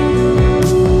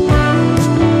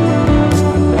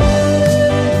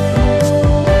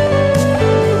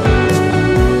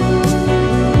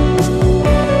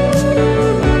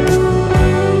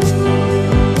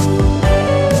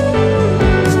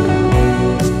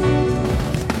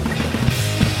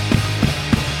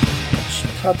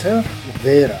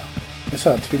ვერა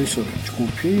ესაა თბილისური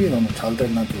ჯგუფი, რომელიც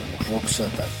ალტერნატიულ როკსა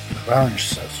და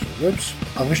გრანჟს ასრულებს.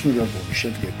 აღნიშნული ალბომი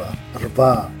შედგება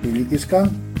 8 ბილიკისგან.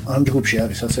 ამ ჯგუფში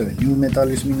არის ასევე ნიუ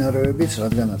მეტალის მინარევებიც,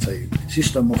 რადგანაც აი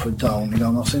System of a Down-ი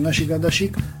გამახსენაში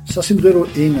გადაშიქ. სასიმღერო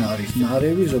ენა არის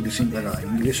ნარევი, ზოგი სიმღერა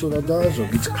ინგლისურად და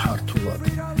ზოგიც ქართულად.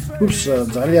 ჯგუფს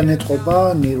ძალიან ეტყობა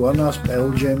Nirvana-ს,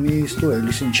 Pearl Jam-ის თუ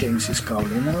Alice in Chains-ის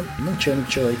გავლენა. ნუ ჩემი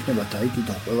რჩევა იქნება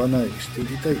დაიკიდონ ყველანაირი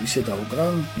სტილი და ისე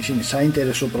დაუკრან. ისინი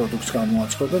საინტერესო პროდუქტს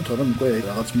გამოაცხობენ, თორემ უკვე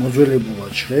რაღაც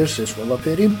მოძველებულად ჟღერს ეს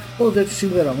ყველაფერი. მხოლოდ ერთი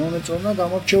სიმღერა მომეწონა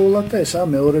გამორჩეულად და ესაა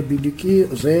მეორე ბილიკი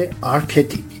The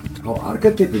Archetype. ხო,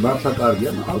 არქეტიპი მართლა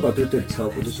კარგია, ალბათ ერთ-ერთი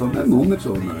საუკეთესო მე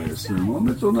მომეწონა ეს.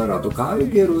 მომეწონა რატო?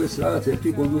 გავიგერო ეს რაღაც ერთი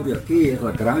გონორია. კი,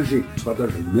 ეხლა გრანჟი,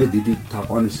 სხვადასხვა მე დიდი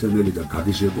თაყვანისმცემელი და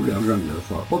გაგიჟებული ამ ჟანრია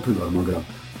ხო ყოფილა, მაგრამ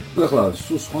ეხლა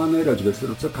სულ სხვანაირად ჟღერს,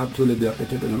 როცა ქართველები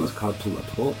აკეთებენ ამას ქართულად,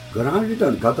 ხო?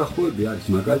 გრანჟიდან გადახვევები არის,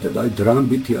 მაგალითად, აი დრამ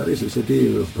ბითი არის ესეთი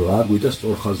ბლაგვი და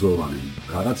სწორხაზოვანი.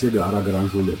 რაღაცები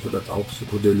არაგრანჟულია, ცოტა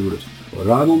წავფსიქოდელიურებს.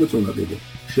 რა მომეწონა კიდე?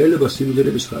 შეიძლება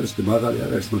სიმღერების ხარისხი მაღალი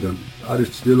არ არის, მაგრამ არის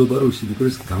ცდილობა რომ ისინი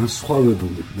იყოს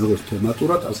განსხვავებული, როგორც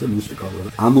თემატურად, ასე მუსიკალურად.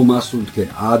 ამომასუნთქე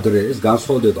ადრე ეს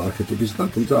განსხვავდება არქეტიპისგან,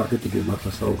 თუმცა არქეტიპი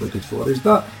მართლა საუკეთესო არის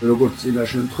და როგორც წინა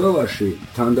შემთხვევაში,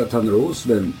 თანდათან რო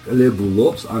უსმენ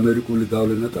კლებულობს ამერიკული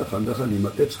გავლენა და ხანდახან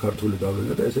იმატებს ქართული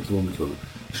გავლენა და ესეც მომეწონა.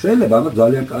 შეიძლება ამათ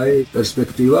ძალიან კაი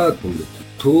პერსპექტივა აქვს,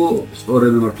 თუ სწორი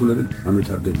მიმართულებით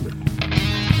ამვითარდებიან.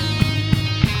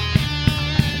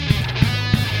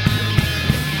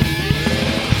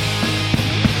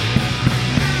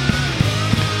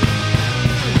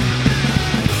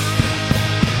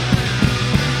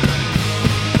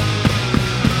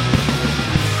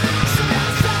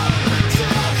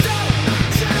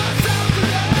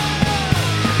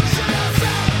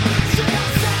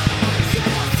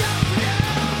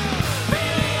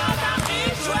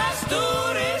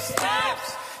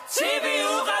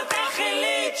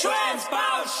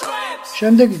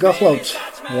 შემდეგი გახლავთ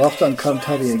ვახტანგ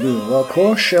ქანთარიელი ვაკო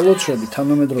შელოცვები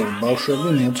თანამედროვე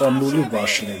ბავშვები მოწამლული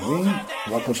ვაშლები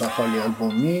ვაკოს ახალი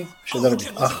ალბომი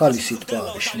შედარებით ახალი სიტყვა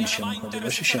არის შენ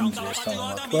შემოქმედებაში შემიძლია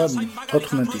სტამატვა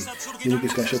 14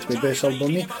 ბილიკისგან შედგება ეს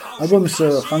ალბომის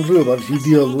ხანგრძლივობა არის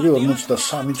იდეალური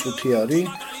 43 წუთი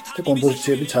არის და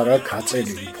კომპოზიციებიც არა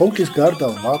გაწერილი ფოლკის გარდა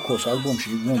ვაკოს ალბომში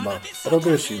იგნება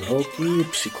პროგრესივ როკი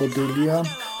ფსიქოდელია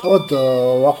თავად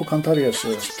ვახო ქანთარიას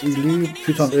სტილი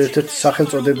თვითონ ერთ-ერთი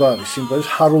სახელწოდება არის სიმღერის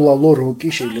ჰარულალო როკი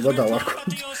შეიძლება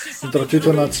დავარქვათ იმიტომ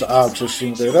თვითონაც აქვს ეს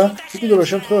სიმღერა კიდევ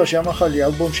შემთხვევაში ამ ახალი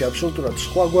ალბომში აბსოლუტურად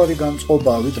სხვაგვარი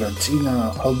განწყობა ვიდრე წინა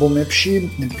ალბომებში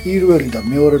პირველი და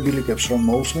მეორე ბილიკებს რომ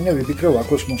მოусმინე ვიფიქრე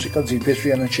ვაკოს მუსიკა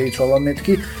ძირფესვიანად შეიცვალა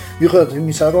მეთქი მიუხედავად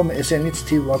იმისა რომ ესენიც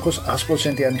თი ვაკოს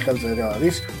 100%-იანი ხელზე რა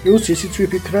არის. პლუს ისიც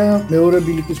ვიფიქრე მეორე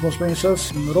ბილიკის მოსმენისას,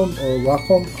 რომ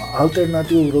ვაკომ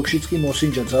ალტერნატიულ როკშიც კი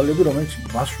მოსინჯა ძალები, რომელიც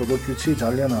მას როგორც ვიცი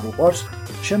ძალიან არ უყვარს.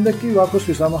 შემდეგ კი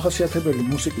ვაკოსთვის დამახასიათებელი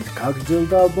მუსიკით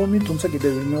გაგრძელდა ალბომი, თუმცა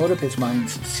კიდევ მეორე ფეც მაინც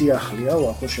სიახლეა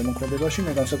ვაკოს შემოქმედებაში.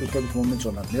 მე განსაკუთრებით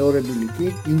მომეწონა მეორე ბილიკი,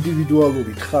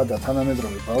 ინდივიდუალური თხა და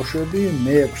თანამედროვე ბავშვები,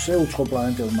 მე-6 უცხო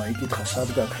პლანეტელმა იკითხა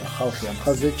სადგაქრა ხალხი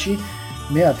აფხაზეთში,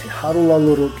 მე-10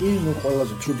 ჰარულალო როკი, ნუ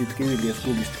ყველაზე ცუდი ტკივილია,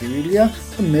 გულის ტკივილია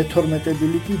და მე-12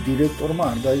 ბილიკი დირექტორმა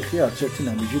არ დაიხია არც ერთი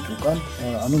ნაბიჯით უკან,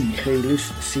 ანუ მიხეილის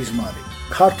სიზმარი.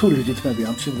 ქართული რიტმები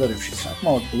ამ სიმღერებში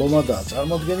საკმაოდ ლომადაა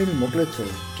წარმოდგენილი, მოკლედ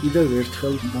კიდევ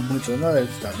ერთხელ მომეწონა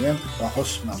ეს ძალიან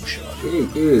ვახოს ნამუშევარი.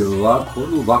 კი,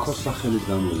 ვახოს სახელით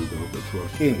გამოვიდა უკვე.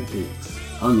 კი.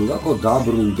 ანუ ვახო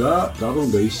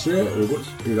დაბრუნდა ისე, როგორც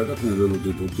პირადად მე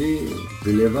ველოდებოდი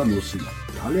ძლევა მოსილა.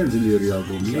 ძალიან ძლიერი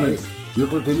ალბომია.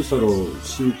 მიუხედავად იმისა, რომ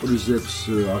სიურპრიზებს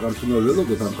აღარ უნდა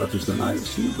ველოდოთ ამ კაცისგან,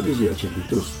 სიურპრიზია ჩემთვის,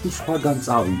 რომ სხვაგან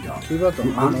წავიდა.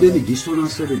 ამდენი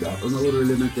დისონანსები და ატონალური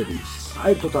ელემენტები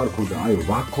საერთოდ არ ქონდა,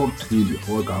 ვაქო თვილი,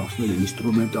 ხო გავხსნილი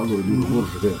ინსტრუმენტალური როგორ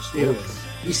ჟღერს.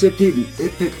 ისეთი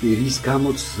ეფექტი, რის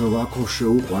გამოც ვაქო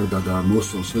შეუყვარდა და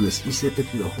მოსწონს ყველას, ის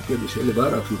ეფექტი და ხუქები შეიძლება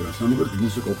არ აქვს უკრას, ამგვარად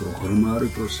მუსიკა უფრო ღრმა არის,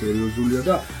 უფრო სერიოზულია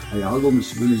და ალბომის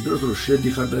სმენის დროს რომ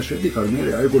შედიხარ, მე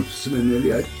როგორც სმენელი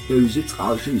ტელევიზიის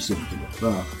წყალში ისებდება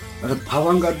რა. რაღაც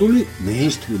ავანგარდული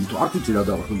მეინსტრიმი, თუ არ ვიცი რა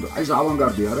დავახსენო, ეს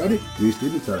ავანგარდი არ არის,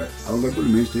 მეინსტრიმიც არ არის. ავანგარდული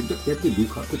მეინსტრიმი და ერთი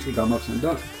ვიხარკეთი გამახსენდა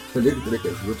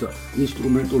ტრეკებში, როცა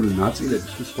ინსტრუმენტული ნაწილები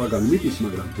სხვაგან მიდის,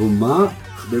 მაგრამ დომა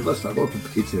ხდება საკმაოდ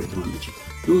მტკიცე ერთმანეთში.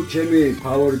 თუ ჩემი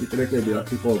ფავორიტი ტრეკები აქ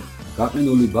იყო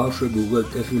გაყინული ბავშვები უღელ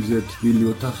ტეხილზე თბილი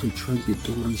ოთახი, ჩვენ კი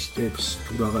ტურისტებს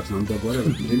თუ რაღაც ამდაგვარად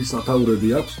მთელი სათაურები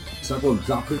აქვს, საკმაოდ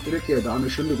ძაფრი ტრეკია და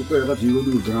ამის შემდეგ უკვე რაღაც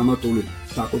ირონიული დრამატული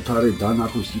საკუთარი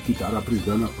დანახვის იქით არაფრის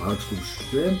დანახვა არ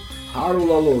ხდება.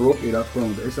 ჰარულალო როკი რა თქმა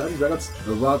უნდა, ეს არის რაღაც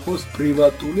ვაკოს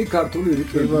პრივატული ქართული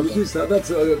რიტმები, სადაც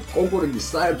კონკურენტი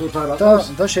საერთოდ არ აქვს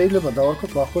და შეიძლება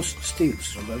დავარქოთ ვაკოს სტილს,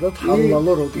 ზოგადად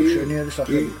ჰარულალო როკი შენიერი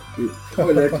სახელი.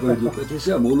 ყველა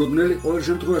ერთმანეთისა მოლოდნელი ყოველ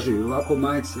შემთხვევაში ვაკო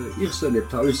მაინც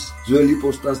იხსენებს თავის ძველი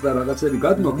პოსტას და რაღაცები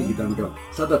გადმოგიგდა, მაგრამ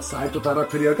სადაც საერთოდ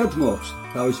არაფერი არ გადმოაქვს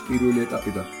თავის პირველი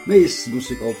ეტაპიდან. მე ის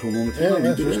მუსიკა უფრო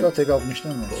მომეწონა, ზუსტად ეგ აღნიშნე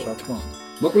მე, რა თქმა უნდა.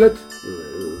 მოკლედ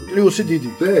პლუსი დიდი.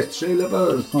 ეს შეიძლება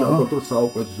საკუთარ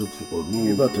საუკეთესოც იყო,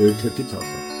 ერთ-ერთი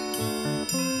თასი.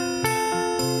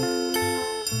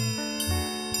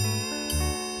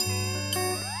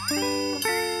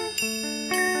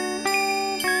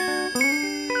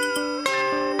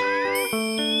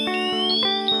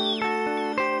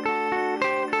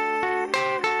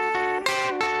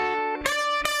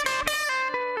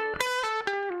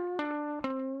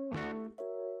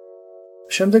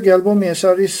 შემდეგი ალბომი ეს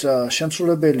არის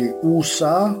შემსრულებელი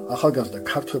უსა, ახალგაზრდა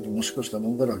ქართველი მუსიკოსი და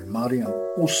მომღერალი მარიამ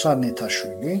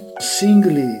უსანეთაშვილი.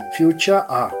 სინგლი Future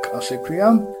Arc, ასე ქვია.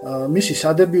 მისი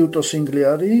სადებიუტო სინგლი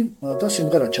არის და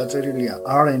სიმღერა ჩაწერილია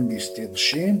R&B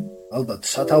სტილში. ალბათ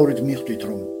სათაურით მიხვდით,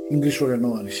 რომ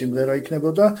ინგლისურენოვანი სიმღერა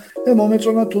იქნებოდა და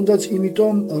მომეწონა თუნდაც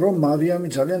იმიტომ, რომ მარიამი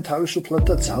ძალიან თავისუფლად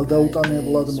და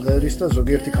ძალდაუტანებლად მღერის და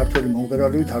ზოგიერთი ქართველი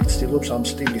მომღერალივით არ ცდილობს ამ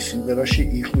სტილის სიმღერაში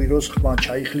იხვიროს, ხმა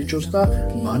ჩაიხლიჩოს და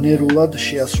მანერულად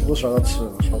შეასრულოს რაღაც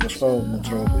სხვადასხვა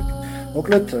მოძრაობები.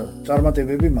 მოკლედ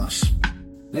წარმატებები მას.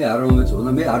 მე არ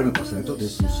მომეწონა, მე არ მეყვარს საერთოდ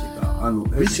ეს მუსიკა. ანუ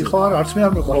ვიცი ხო არც მე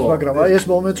არ მეყვარს, მაგრამ აი ეს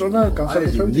მომეწონა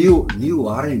განსაკუთრებით new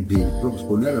R&B, როგორც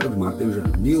გონია რაღაც მარტივი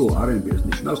ჟანრი. new R&B ეს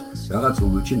ნიშნავს რაღაც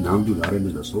რომელში ნამდვილ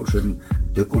R&B-ს და soul-ში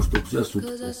დეკონსტრუქციას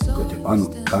უკეთებ. ანუ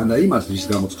განა იმას რის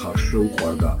გამოც ხარს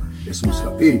შეუყვარდა ეს მუსიკა.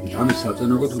 პირიქით ამის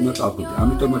საწენოგოდ უნდა წავხვიდე.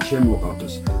 ამიტომაც შემოყავთ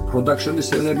ეს production-ის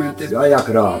ელემენტები. აი აქ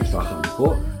რა არის ახალი, ხო?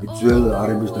 ძველ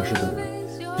R&B-ს დაშედარება.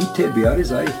 ბიტები არის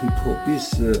აი ჰიპ-ჰოპის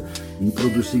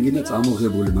პროდიუსინგი და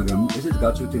წამოღებული, მაგრამ ესეც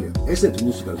გაწვითილია. ესეთ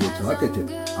მუსიკას როცა აკეთებ,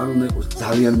 არ უნდა იყოს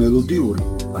ძალიან მელოდიური,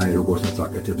 აი როგორცაც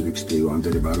აკეთებ რიქსტი,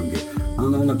 ვანდერი ბარონგი.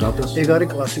 უნდა გადასწროს. ეგ არის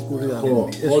კლასიკური R&B.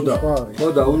 ხო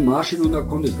და მაშინ უნდა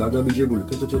გქონდეს გადაბიჯებული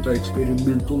ცოტა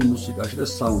ექსპერიმენტულ მუსიკაში და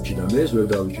საუნდში და მე ეს ვერ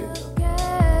დავიჭერია.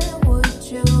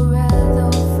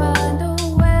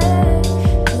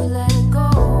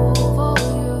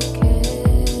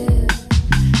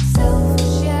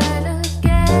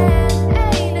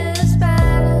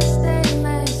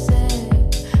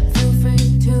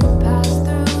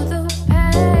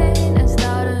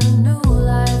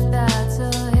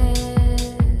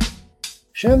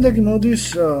 შემდეგი მოდის,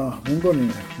 მე მგონი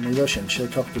მე და შენ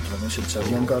შევთანხმდით, რომ ესეც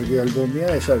ძალიან კარგი ალბომია,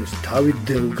 ეს არის დავით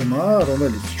დელგმა,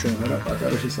 რომელიც ჩვენ რა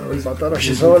პატარა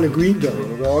შესავალი გვინდა,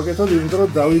 გავაკეთოთ, იმიტომ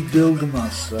რომ დავით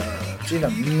დელგმას წინა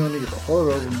მინიონი იყო, ხო,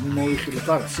 მოიხილეთ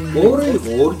არა, სინგლი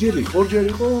ორჯერ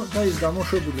იყო და ის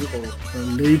გამოშვებული იყო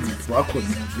ლეიბლ ვაკო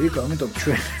მუსიკ, ამიტომ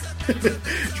ჩვენ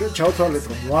ჩვენ ჩავთვალეთ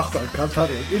რომ ვახტარ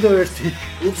კანთარია კიდევ ერთი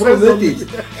უფრო მეტი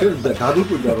ჩვენ და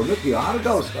გადუკვირდა რომ კი არ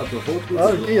გავს კაცო ხოთქო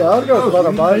კი არ გავს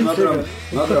მაგრამ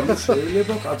მაგრამ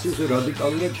შეიძლება კაცის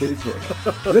რადიკალურად შეიცვალა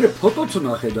მე ფოტოც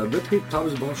ნახე და მეთქი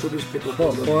თავის ბავშვობის ფოტო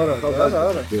ხო არა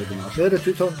მე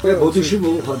თვითონ ბოდიში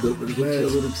მოვხადე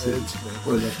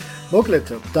ყველა მოკლედ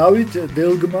დავით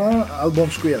დელგმა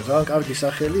ალბომს ქვია რა კარგი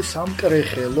სახელი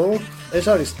სამკრეხელო ეს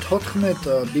არის 14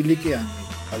 ბილიკიანი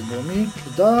ალბომი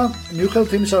და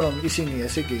მიუხედავად იმისა რომ ისინი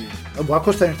ესე იგი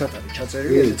ვაკოსთან ერთად არის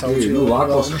ჩაწერილი ესეც აუცილებლად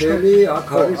ვაკოს ხელი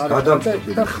აქ არის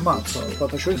გადამწყვეტი და ხმაც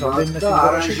ფოტოშოპის რამდენიმე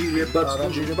არანჟირებად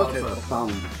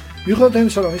მიუხედავად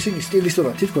იმისა რომ ისინი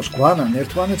სტილისტურად თითქოს გვანან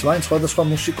ერთმანეთს ვაინ სხვადასხვა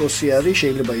მუსიკოსი არის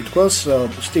შეიძლება ითქვას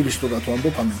სტილისტურად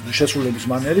ვამბობ ამ შესრულების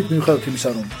მანერით მიუხედავად იმისა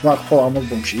რომ ვაკო ამ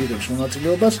ალბომში იღებს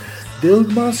მონაწილეობას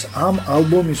დელგმას ამ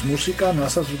ალბომის მუსიკა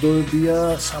ნასაზრდოებია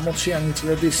 60-იანი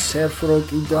წლების surf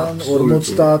rock-იდან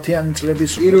 50-იანი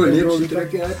წლების პირველი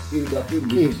ტრეკი არის პირდაპირ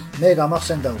მე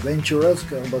გამახსენდა Venturers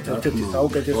ალბათ ერთ-ერთი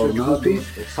საუკეთესო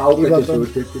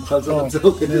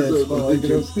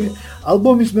ჯგუფი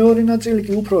ალბომის მეორე ნაწილი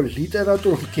კი უფრო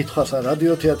ლიტერატურულ კითხვას და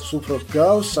რადიო თეატრს უფრო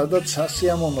გავს სადაც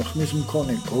სასიამოვნო ხმის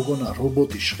მქონე გოგონა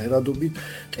რობოტის ჟღერადობით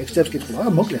ტექსტებს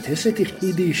კითხულობ მოკლედ ესეთი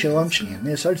ხიდი შევამჩნია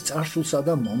მე ეს არის წარსულსა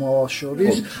და მომავალს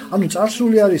შორის ანუ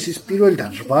წარსული არის ის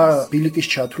პირველიდან 8 ბილიკის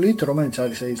ჩათვლით რომელიც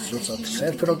არის ის ზუსტად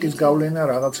surf rock-ის გავლენა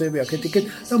რაღაცები აქეთ-იქეთ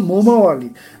და მომავალი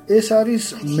ეს არის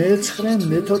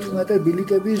მე-9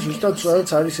 ბილიკები ზუსტად სადაც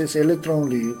არის ეს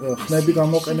ელექტრონული ხმები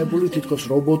გამოყენებული თითქოს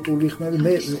რობოტული ხმები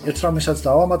მე ერთ რამესაც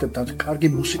დავამატებ თან კარგი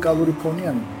მუსიკალური ფონი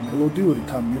ან მელოდიური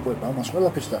თან მიყვება ამას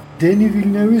ყველაფერს და დენი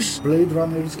ვილნევის Blade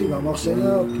Runner-ის კი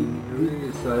გამახსენა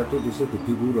საერთოდ ისეთი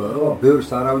ფიგურაა რომ ბევრს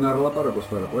არავინ არ ლაპარაკობს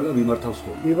მაგრამ ყველა მიმართავს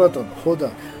ხოლმე კი ბატონო ხო და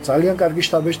ძალიან კარგი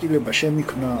შტაბეშტილება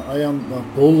შემიქნა აი ამ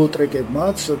ბოლო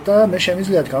ტრეკებმაც და მე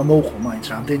შემიძლია გამოვყო მაინც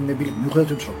რამდენიმე ბილიკი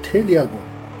მიუხედავად რომ მთელი ალბომი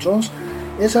წონს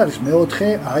ეს არის მეოთხე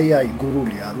აი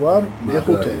გურული არ ვარ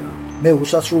მეხუთე მე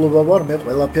უსასრულობა ვარ მე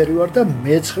ყველაფერი ვარ და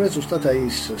მე-9 ზუსტად აი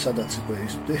ის სადაც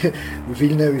ის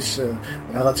ვილნევის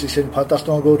რაღაც ისეთი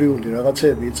ფანტასტიმაგორიული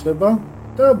რაღაცები იწყება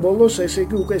და ბოლოს ესე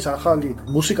იგი უკვე ეს ახალი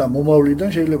მუსიკა მომავლიდან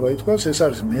შეიძლება ითქვას ეს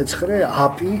არის მე-9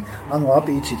 API ანუ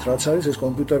API იცით რაც არის ეს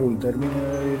კომპიუტერული ტერმინი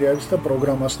არის და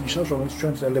პროგრამას ნიშნავს რომელიც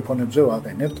ჩვენ ტელეფონებზე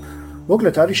ვაყენებთ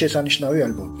მოკლედ არის შესანიშნავი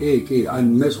ალბომი კი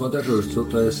ან მე სხვადასხვა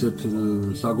ცოტა ესეთ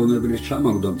საგონებლის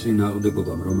ჩამაგდამ წინ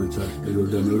აღდებობამ რომელიც არის პირველ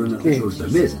და მეორე ნაწილში და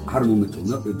მე არ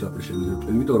მომეწონა პირდაპირ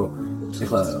შემიძლია იმიტომ რომ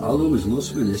ეხლა ალბომის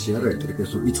მოსმენა ესე არ არის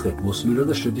ტრეკეს რომ იწყებ მოსმენა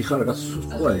და შედიხარ რაღაც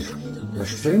სუსტყაეში და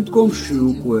შემდგომში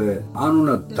უკვე ან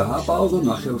უნდა დააპაუზო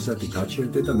ნახევარსაათი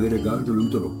გაჩერდე და მერე გავიძულო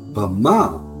იმიტომ რომ ბამა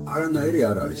არანაირი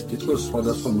არ არის თითქოს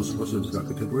სხვადასხვა მუსიკოსების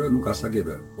გაკეთებული ნუ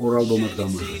გასაგებია ორ ალბომად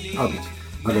გამოიცა აბით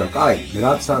მაგრამ კაი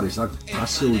რაც არის აქ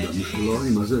ასეული და მნიშვნელოვანი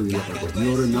იმაზე ვილაპარაკობ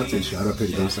მეორე ნაწილში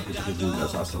არაფერი განსაკუთრებული და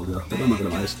სასწაული არ ხდება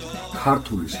მაგრამ ეს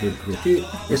ქართული სერფროკი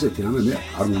ესეთი რამე მე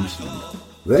არ მომისმენია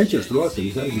Ventures როაც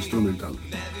ის არის ინსტრუმენტალური.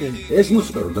 ეს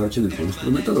მუსიკა რო დარჩენილი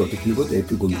ინსტრუმენტალურად იქნებოდა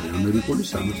ეპიგონური ამერიკული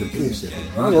 60-იანი წლები.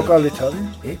 ვოკალით არის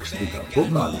ტექსტი და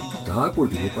ვოკალი და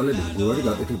აკორდი ვოკალები როგორი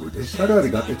გაკეთებული. ეს არ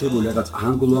არის გაკეთებული რაღაც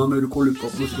ანგლო-ამერიკული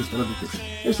პოპ მუსიკის ტრადიციებში.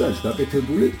 ეს არის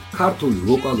გაკეთებული ქართული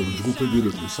ვოკალური ჯგუფები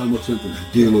როგორც 60-იანი წლებში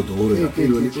დილო და ორე და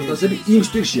პირველი პროცესები იმ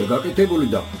სტილშია გაკეთებული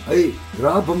და აი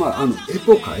რაბმა ანუ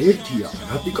ეპოქა ერთია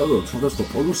რადიკალურად სხვადასხვა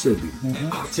პოლუსები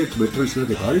არც ერთ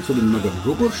მეტრისები არ იცოდნენ მაგრამ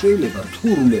როგორ შეიძლება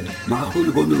თურმე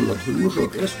მახული გონდოლა თუ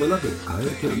მუშაობ ეს ყველაფერი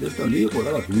გაერთიანდეს და მიიღო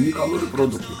რაღაც უნიკალური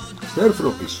პროდუქტი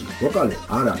სერფროკის ვოკალი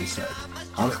არ არის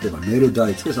არ ხდება მერე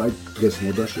დაიწყეს აი დღეს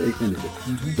მოდაში ექნებოდა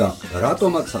და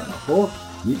რატომაც არა ხო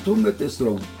მით უმეტეს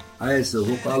რომ აი ეს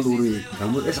ვოკალური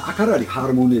ეს აქ არ არის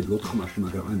ჰარმონიები 4 ხმაში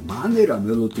მაგრამ აი მანერა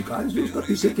მელოდიკა არის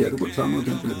ზუსტად ისეთია როგორც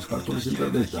 60-იანი წლების ქართული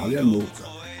სიმღერები ძალიან მოუწა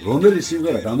რომელი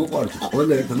სიმღერა გამოყვარს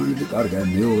ყველა ერთმანეთი კარგი აი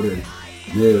მეორე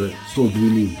მე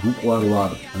სოდვილი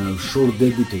უყვარვარ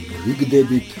შორდებით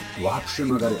რიგდებით ვაფშე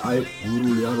მაგარი აი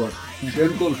გურული არ ვარ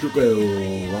შემდგომში უკვე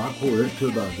ვაკო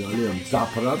ერთობა ძალიან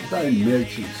ზაფრად და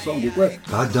მერჩი სონგი უკვე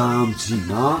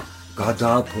გადაამძინა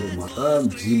გადააფორმატა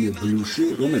მძიმე ბლუში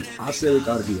რომელიც ასევე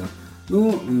კარგია ну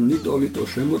нито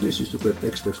შემოდის ის უკვე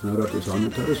ტექსტებს ნარატივს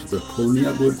ანოთარებს უკვე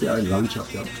ფონია გვერდი აი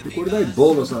ლანდშაფტი აკუსტიკური და აი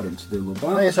ბოლოს არის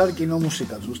მცდელობა აი ეს არის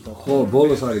კინომუსიკა ზუსტად ხო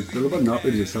ბოლოს არის მცდელობა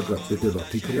ნაპირზე სადღაც ხდება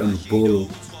ფიქრი ანუ ბოლო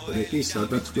ტრეკი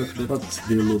სადაც ხდება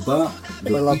მცდელობა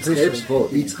ყველაფერს ხო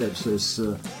იწყებს ეს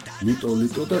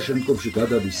ნიტო და შემდგომში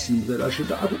გადადის სიმღერაში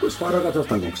და აქ უკვე სხვა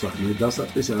რაღაცასთან გვაქვს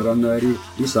დასაწყისი არანაირი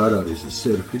ის არ არის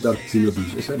სერფი და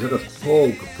ძილების ეს არის რაღაც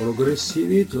ფოლკ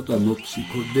პროგრესივი ცოტა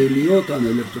ნოფსიქოდელიო და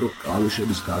ელექტრო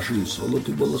კალიშების გაშლის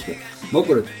სოლოთი ბოლოს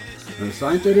მოკლედ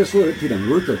საინტერესო ერთიდან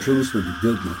როცა ჩვენ უსმენთ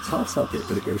დელტმა ცალსატე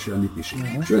ტრეკებში ანიფიში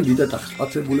ჩვენ დიდად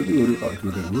აღწაცებულები ვერ ვიყავით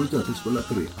მაგრამ როცა ეს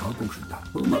ყველაფერი ალბომში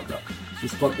დაფორმდა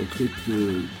სხვა კუთხით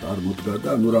არ მოდგა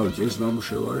და ნუ რა ვიცი ეს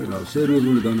ნამუშევარი რა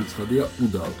სერიოზული განაცხადია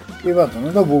უდავ კი ბატონო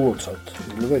და ვულოცავთ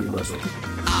ლეველი ბატონო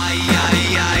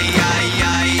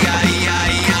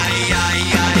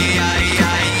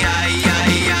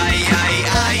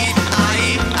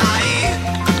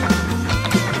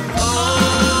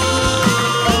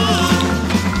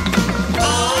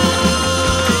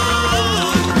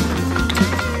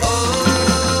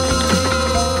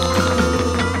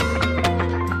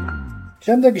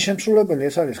შემდეგი შემსრულებელი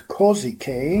ეს არის Cozy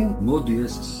K. მოდი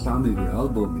ეს სამივე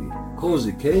ალბომი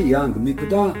Cozy K, Young Mick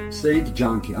და Saint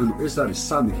Junkie. ანუ ეს არის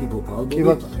სამი ჰიპ-ჰოპ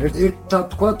ალბომი. ერთად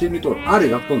თქვათ, იმიტომ არის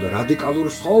რა თქმა უნდა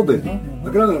რადიკალური სხვაობები,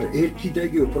 მაგრამ ერთი და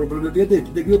იგივე პრობლემებია და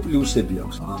ერთი და იგივე პლუსები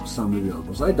აქვს ამ სამივე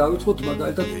ალბომს. აი დავიწყოთ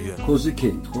მაგალითად Cozy K,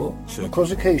 ხო?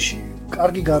 Cozy K-ში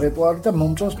კარგი გარეპო არის და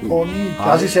მომწონს ფონი,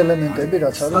 ჯაზის ელემენტები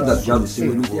რაც არის. სადაც ჯაზის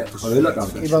ელემენტია, ყველა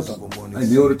კარგი. კი ბატონო. აი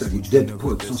მეორე ტრეკი Dead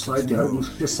Poets Society არის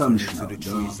შესანიშნავი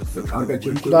და კარგად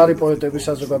შემკული. და არის პოეტების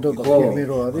საზოგადოება ფილმი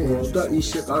რო არის და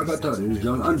ისე კარგად არის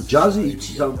ან ჯაზი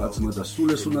იცის ამ კაცმა და სულ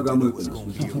ეს უნდა გამოიყენოს.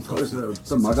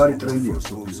 ეს მაგარი ტრენდია.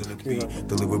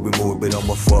 Deliver more, but I'm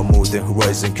far more than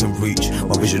horizon can reach.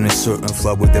 My vision is certain,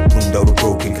 fly with that bloomed out of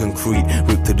broken concrete.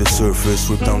 Rip to the surface,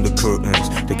 rip down the curtains.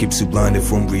 That keeps you blinded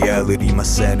from reality. My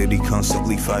sanity,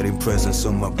 constantly fighting presence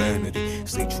on my vanity.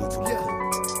 Stay true to me.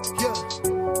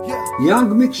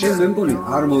 Young Mick შემდგომი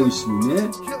არ მოისმინე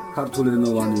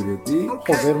ქართულენოვანი რეპი.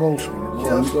 ხო ვერ მოусმინე.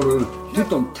 იმიტომ რომ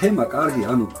თვითონ თემა კარგი,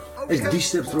 ანუ ეს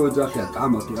დისებს რო ეძახიან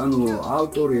კამათი, ანუ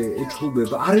ავტორი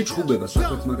ეჩხუბება, არ ეჩხუბება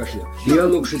საერთოდ მაგაშია.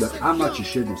 დიალოგში და კამათში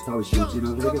შედის თავისი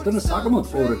უწინააღმდეგესთან და საკმაოდ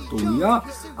კორექტულია.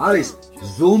 არის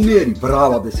ზომიერი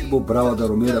ბრავადა, სიბო ბრავადა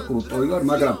რომ მე რა კრუტოი ვარ,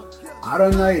 მაგრამ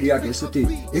არანაირი აქ ესეთი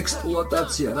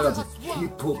ექსპლუატაცია რაღაც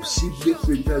ჰიპ-ჰოპ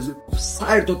სიბლიძეზე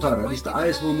საერთოდ არ არის და აი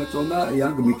ეს მომეწონა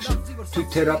Young Mick-ში. თუ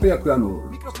თერაპია ქვია, ანუ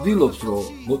ვდილობს რომ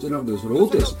მოწინააღმდეგეს რო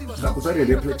უტეს, საკუთარი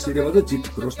რეფლექსირება და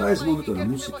ძიფროს და ეს მომეწონა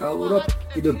მუსიკალურად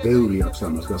კიდევ ბევრი აქვს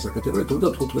ამას გასაკეთებელი, თუმცა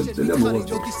 15 წელია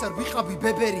მოვაწოდე. ვიყავი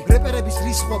ბებერი, რეპერების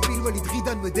რისხვა პირველი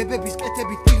დღიდანვე დებების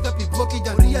კეთებით პირდაპირ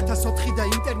ბლოკიდან 2004 და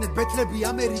ინტერნეტ ბეთლები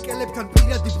ამერიკელებთან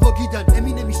პირადი ბლოგიდან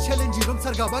ემინემის ჩელენჯი რომც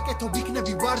არ გავაკეთო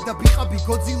ვიქნები ვარ და ვიყავი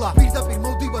გოძილა პირდაპირ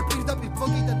მოვდივარ პირდაპირ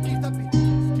ბლოგიდან პირდაპირ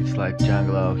It's like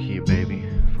jungle out here baby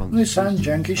ნუ Saint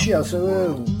Junkie-ში ასევე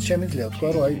შემიძლია თქვა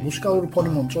რომ აი მუსიკალური ფონი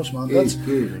მომწონს მანდაც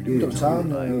იმიტომ რომ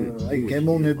ძალიან აი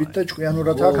გემოვნებით და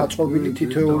ჭკვიანურად აქვს აწყობილი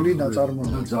თითოეული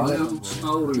ნაწარმოები ძალიან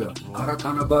უცნაურია,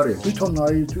 არათანაბარია. თვითონ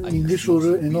აი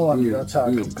ინგლისური ენოვანი რაც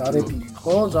აქვს გარეპი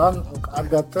ხო ძალიან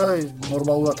კარგად და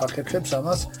ნორმალურად ახერხებს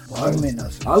ამას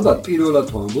არმენას ალბათ პირველად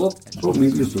ვამბობ რომ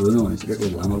ინგლისური ენოვანი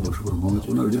ტრეკები ამ ალბომში რომ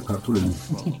მომეწონა ვიდრე ქართული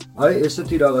ენოვანი. აი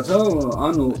ესეთი რაღაცა,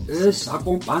 ანუ ეს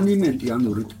აკომპანიმენტი, ანუ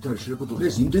რიტმთან შეფუთული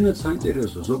ეს იმდენად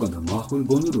საინტერესო ზოგადად მახვილ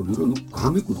გონურული რომ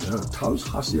გამიკვირდა რა თავის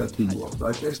ხასიათი მოაქვს.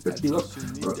 აი პერსპექტივა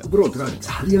უბრალოდ რა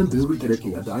ძალიან ბევრი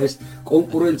ტრეკია და ეს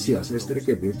კონკურენციას ეს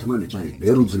ტრეკები ერთმანეთში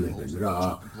ვერ უძლებენ რა.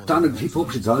 თან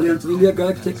ჰიპ-ჰოპში ძალიან წვილია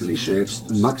გაიქცე კლიშეებს,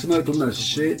 მაქსიმალურად უნდა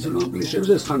შეეძლო კლიშეებს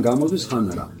ეს ხან გამოდის ხან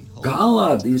არა.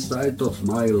 Galad inside of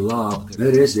my love. მე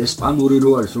ეს ესპანური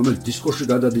რო არის, რომელიც დისკოში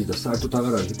გადადის და საერთოდ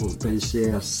აღარ არის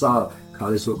პენსია სა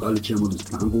ქალის ვოკალი ჩემოდის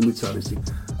ფრანგულიც არის.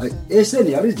 აი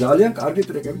ესენი არის ძალიან კარგი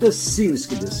ტრეკები და სინს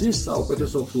კიდე სინს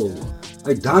საუკეთესო ფლოუა.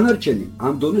 აი დანარჩენი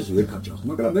ამ დონეს ვერ გაჭავს,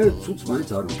 მაგრამ მე ცუც მაინც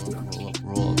არ ვიტყვი.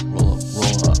 roll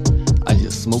up I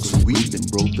just smoke some weed and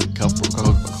rolled the cup of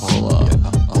Coca-Cola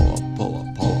pull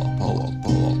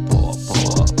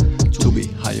up to be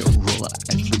higher roller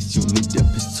at least you need the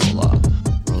pistola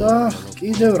და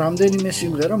კიდევ რამდენიმე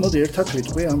სიმღერა მოდი ერთად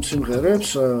ვიტყვი ამ სიმღერებს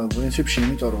პრინციპში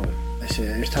იმიტომ რომ ესე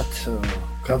ერთად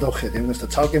გადავხედე იმას და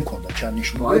ცალკე მქონდა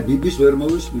ჩანიშნული. აი ბიბის ვერ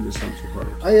მოვისმინე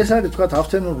სამწუხაროდ. აი ეს არის თქვა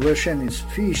afternoon version-ის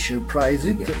Fish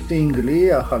Prize-ი სინგლი,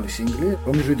 ახალი სინგლი,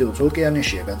 რომლის ვიდეოც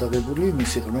ოკეანეშია გადაღებული,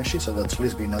 მისი ღმერთში, სადაც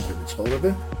წყლის ბინადრები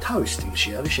ცხოვრობენ. თავის სტილში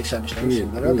არის შესანიშნავი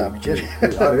სიმღერა დამიჯერე.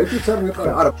 არა, ერთიც არ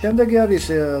მეყარა. არა. შემდეგი არის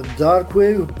Dark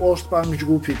Wave post-punk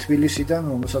ჯგუფი თბილისიდან,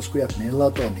 რომელსაც ქვიათ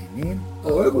მელატონინი.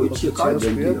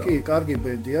 კი, კარგი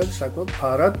ბენდია, საკმაოდ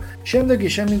ფარად. შემდეგი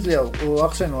შემიძლია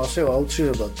ახსენო ასევე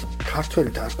აუცილებლად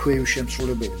ქართველი Dark Wave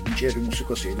შემსრულებელი ნიჭიერი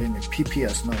მუსიკოსი ელენე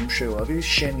ფიფიას ნამუშევარი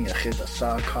შენია ხედა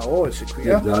სააქაო, ესე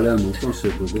ქვია. ძალიან მოსწონს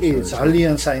ეგოგო. კი,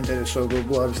 ძალიან საინტერესო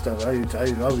ეგოგო არის და აი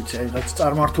რა ვიცი, აი რაც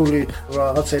წარმართული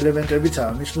რაღაც ელემენტებიც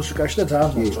არის მის მუსიკაში და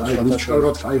ძალიან მოსწონს. აი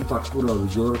მუსიკალურად კაი ფაქტურა,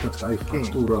 ვიზუალურად კაი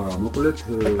ფაქტურა, მოკლედ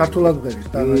ქართულად ღერის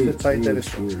და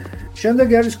საინტერესო.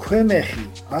 შემდეგი არის ქვემეხი,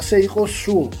 ასე იყოს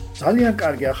სულ ძალიან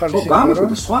კარგი ახალი სიმღერა.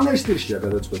 სხვა სტილშია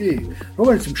გადაწყვეტილი. კი,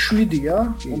 რომელიც მშვიდია,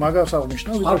 მაგას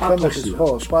აღნიშნავ,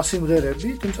 სხვა სიმღერები,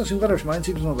 თუმცა სიმღერებში მაინც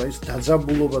იგრძნობა ის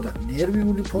დაძაბულობა და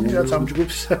ნერვიული ფონი, რაც ამ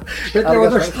ჯგუფს შეკრება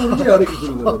სტუდია არ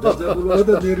იგრძნობა, დაძაბულობა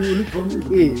და ნერვიული ფონი.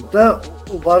 კი, და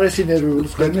უარესი ნერვიული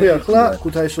ფონი ახლა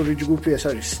ქუთაისური ჯგუფი ეს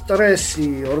არის სტრესი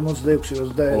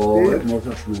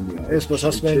 46-21. ეს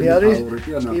მოსასმენი არის.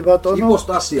 კი ბატონო,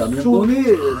 იპოსტასია მეკონი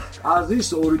აზის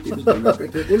ორი ტიპის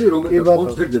დამოკიდებული, რომელიც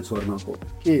კონცერტზეც ვარ ნახო.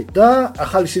 კი, და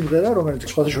ახალი სიმღერა, რომელიც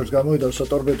სხვათა შორის გამოვიდა,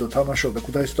 ტორპედო თამაშობდა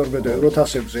ქუთაისის ტორპედო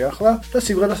ევროთასებზე ახლა და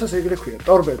სიმღერასაც ეგრე ქვია,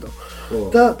 ტორპედო.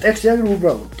 და ტექსტი არის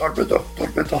უბრალოდ ტორპედო.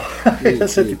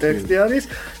 ესეთი ტექსტი არის,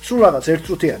 სულ რაღაც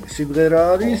ერთწუთიანი სიმღერა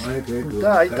არის და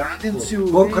აი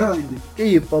ტენდენციური. კი,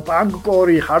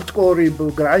 პანკკორი, ჰარდკორი,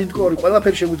 გრაინდკორი,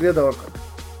 ყველაფერი შეგვიძლია დავარქვა.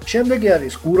 შემდეგი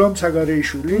არის გურამ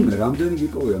ცაგარეიშვილი. რამდენი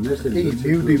გიპოვია მე ხელი. კი,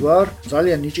 მივდივარ.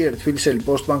 ძალიან ნიჭიერი თბილისელი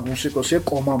პოსტ-პანკ მუსიკოსია,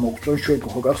 კომა მოგწონს ჩვენ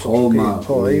ხო გახსოვთ?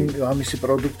 ხო, ამისი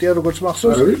პროდუქტია, როგორც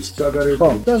მახსოვს. ხო,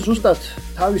 და ზუსტად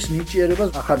თავის ნიჭიერებას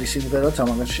ახალი სიმღერაც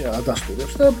ამაში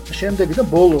ადასტურებს და შემდეგი და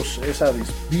ბოლოს ეს არის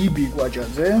ბიბი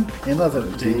კვაჭაძე, Another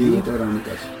Day.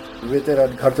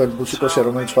 ვეტერანი ქართველი მუსიკოსია,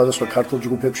 რომელიც სხვადასხვა ქართულ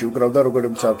ჯგუფებში უკრავდა,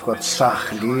 როგორც არ ვთქვათ,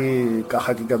 სახლი,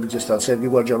 კახაკი გაბიძესთან, სერგი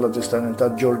გვარჯალაძესთან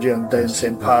ერთად, Georgian Dance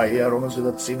Empire,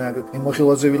 რომელზედაც წინა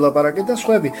იმოხილაძე ვილაპარაკეთ და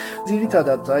სხვები.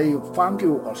 ძირითადად აი ფანკი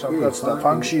უყავს ამაც და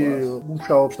ფანკში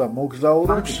მუშაობს და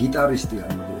მოგზაურობს. გიტარისტია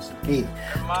მოდეს. კი.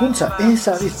 თუმცა ეს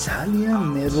არის ძალიან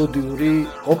მელოდიური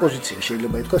კომპოზიცია,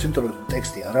 შეიძლება ითქვას, იმიტომ რომ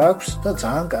ტექსტი არ აქვს და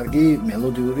ძალიან კარგი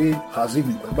მელოდიური ხაზი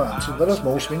მიყვება ამ სიმღერას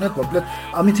მოусმინეთ, მოკლედ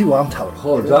ამითი ვამთავრე.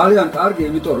 ხო, ძალიან კარგი,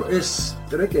 იმიტომ რომ ეს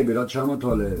ტრეკები რაც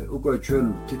ჩამოთვალე უკვე ჩვენ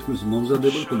თითქმის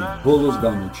მომზადებულ ბოლოს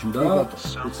გამოჩნდა.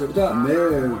 უცებ და მე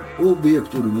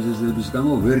ობიექტური მიზეზების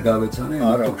გამო ვერ გავეცანე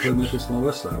ამიტომ ხელმეხეს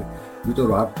მოვასწარე. იმიტომ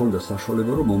რომ არ მქონდა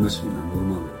საშუალება რომ მომესმინა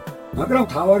ნორმალურად. მაგრამ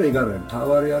თავარი ეგ არ არის.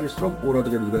 თავარი არის რომ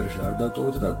ყურადღების გარეშე არ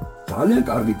დატოვოთ და ძალიან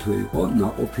კარგი თვე იყო,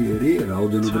 ნაყოფიერი,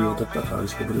 რაოდენობრივადაც და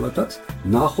ხარისხობრივადაც.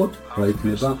 ნახოთ რა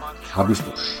იქნება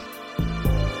აგვისტოში.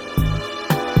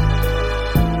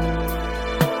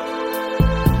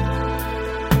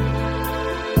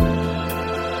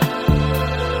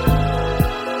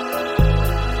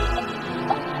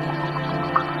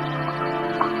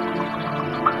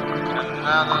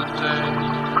 Another day.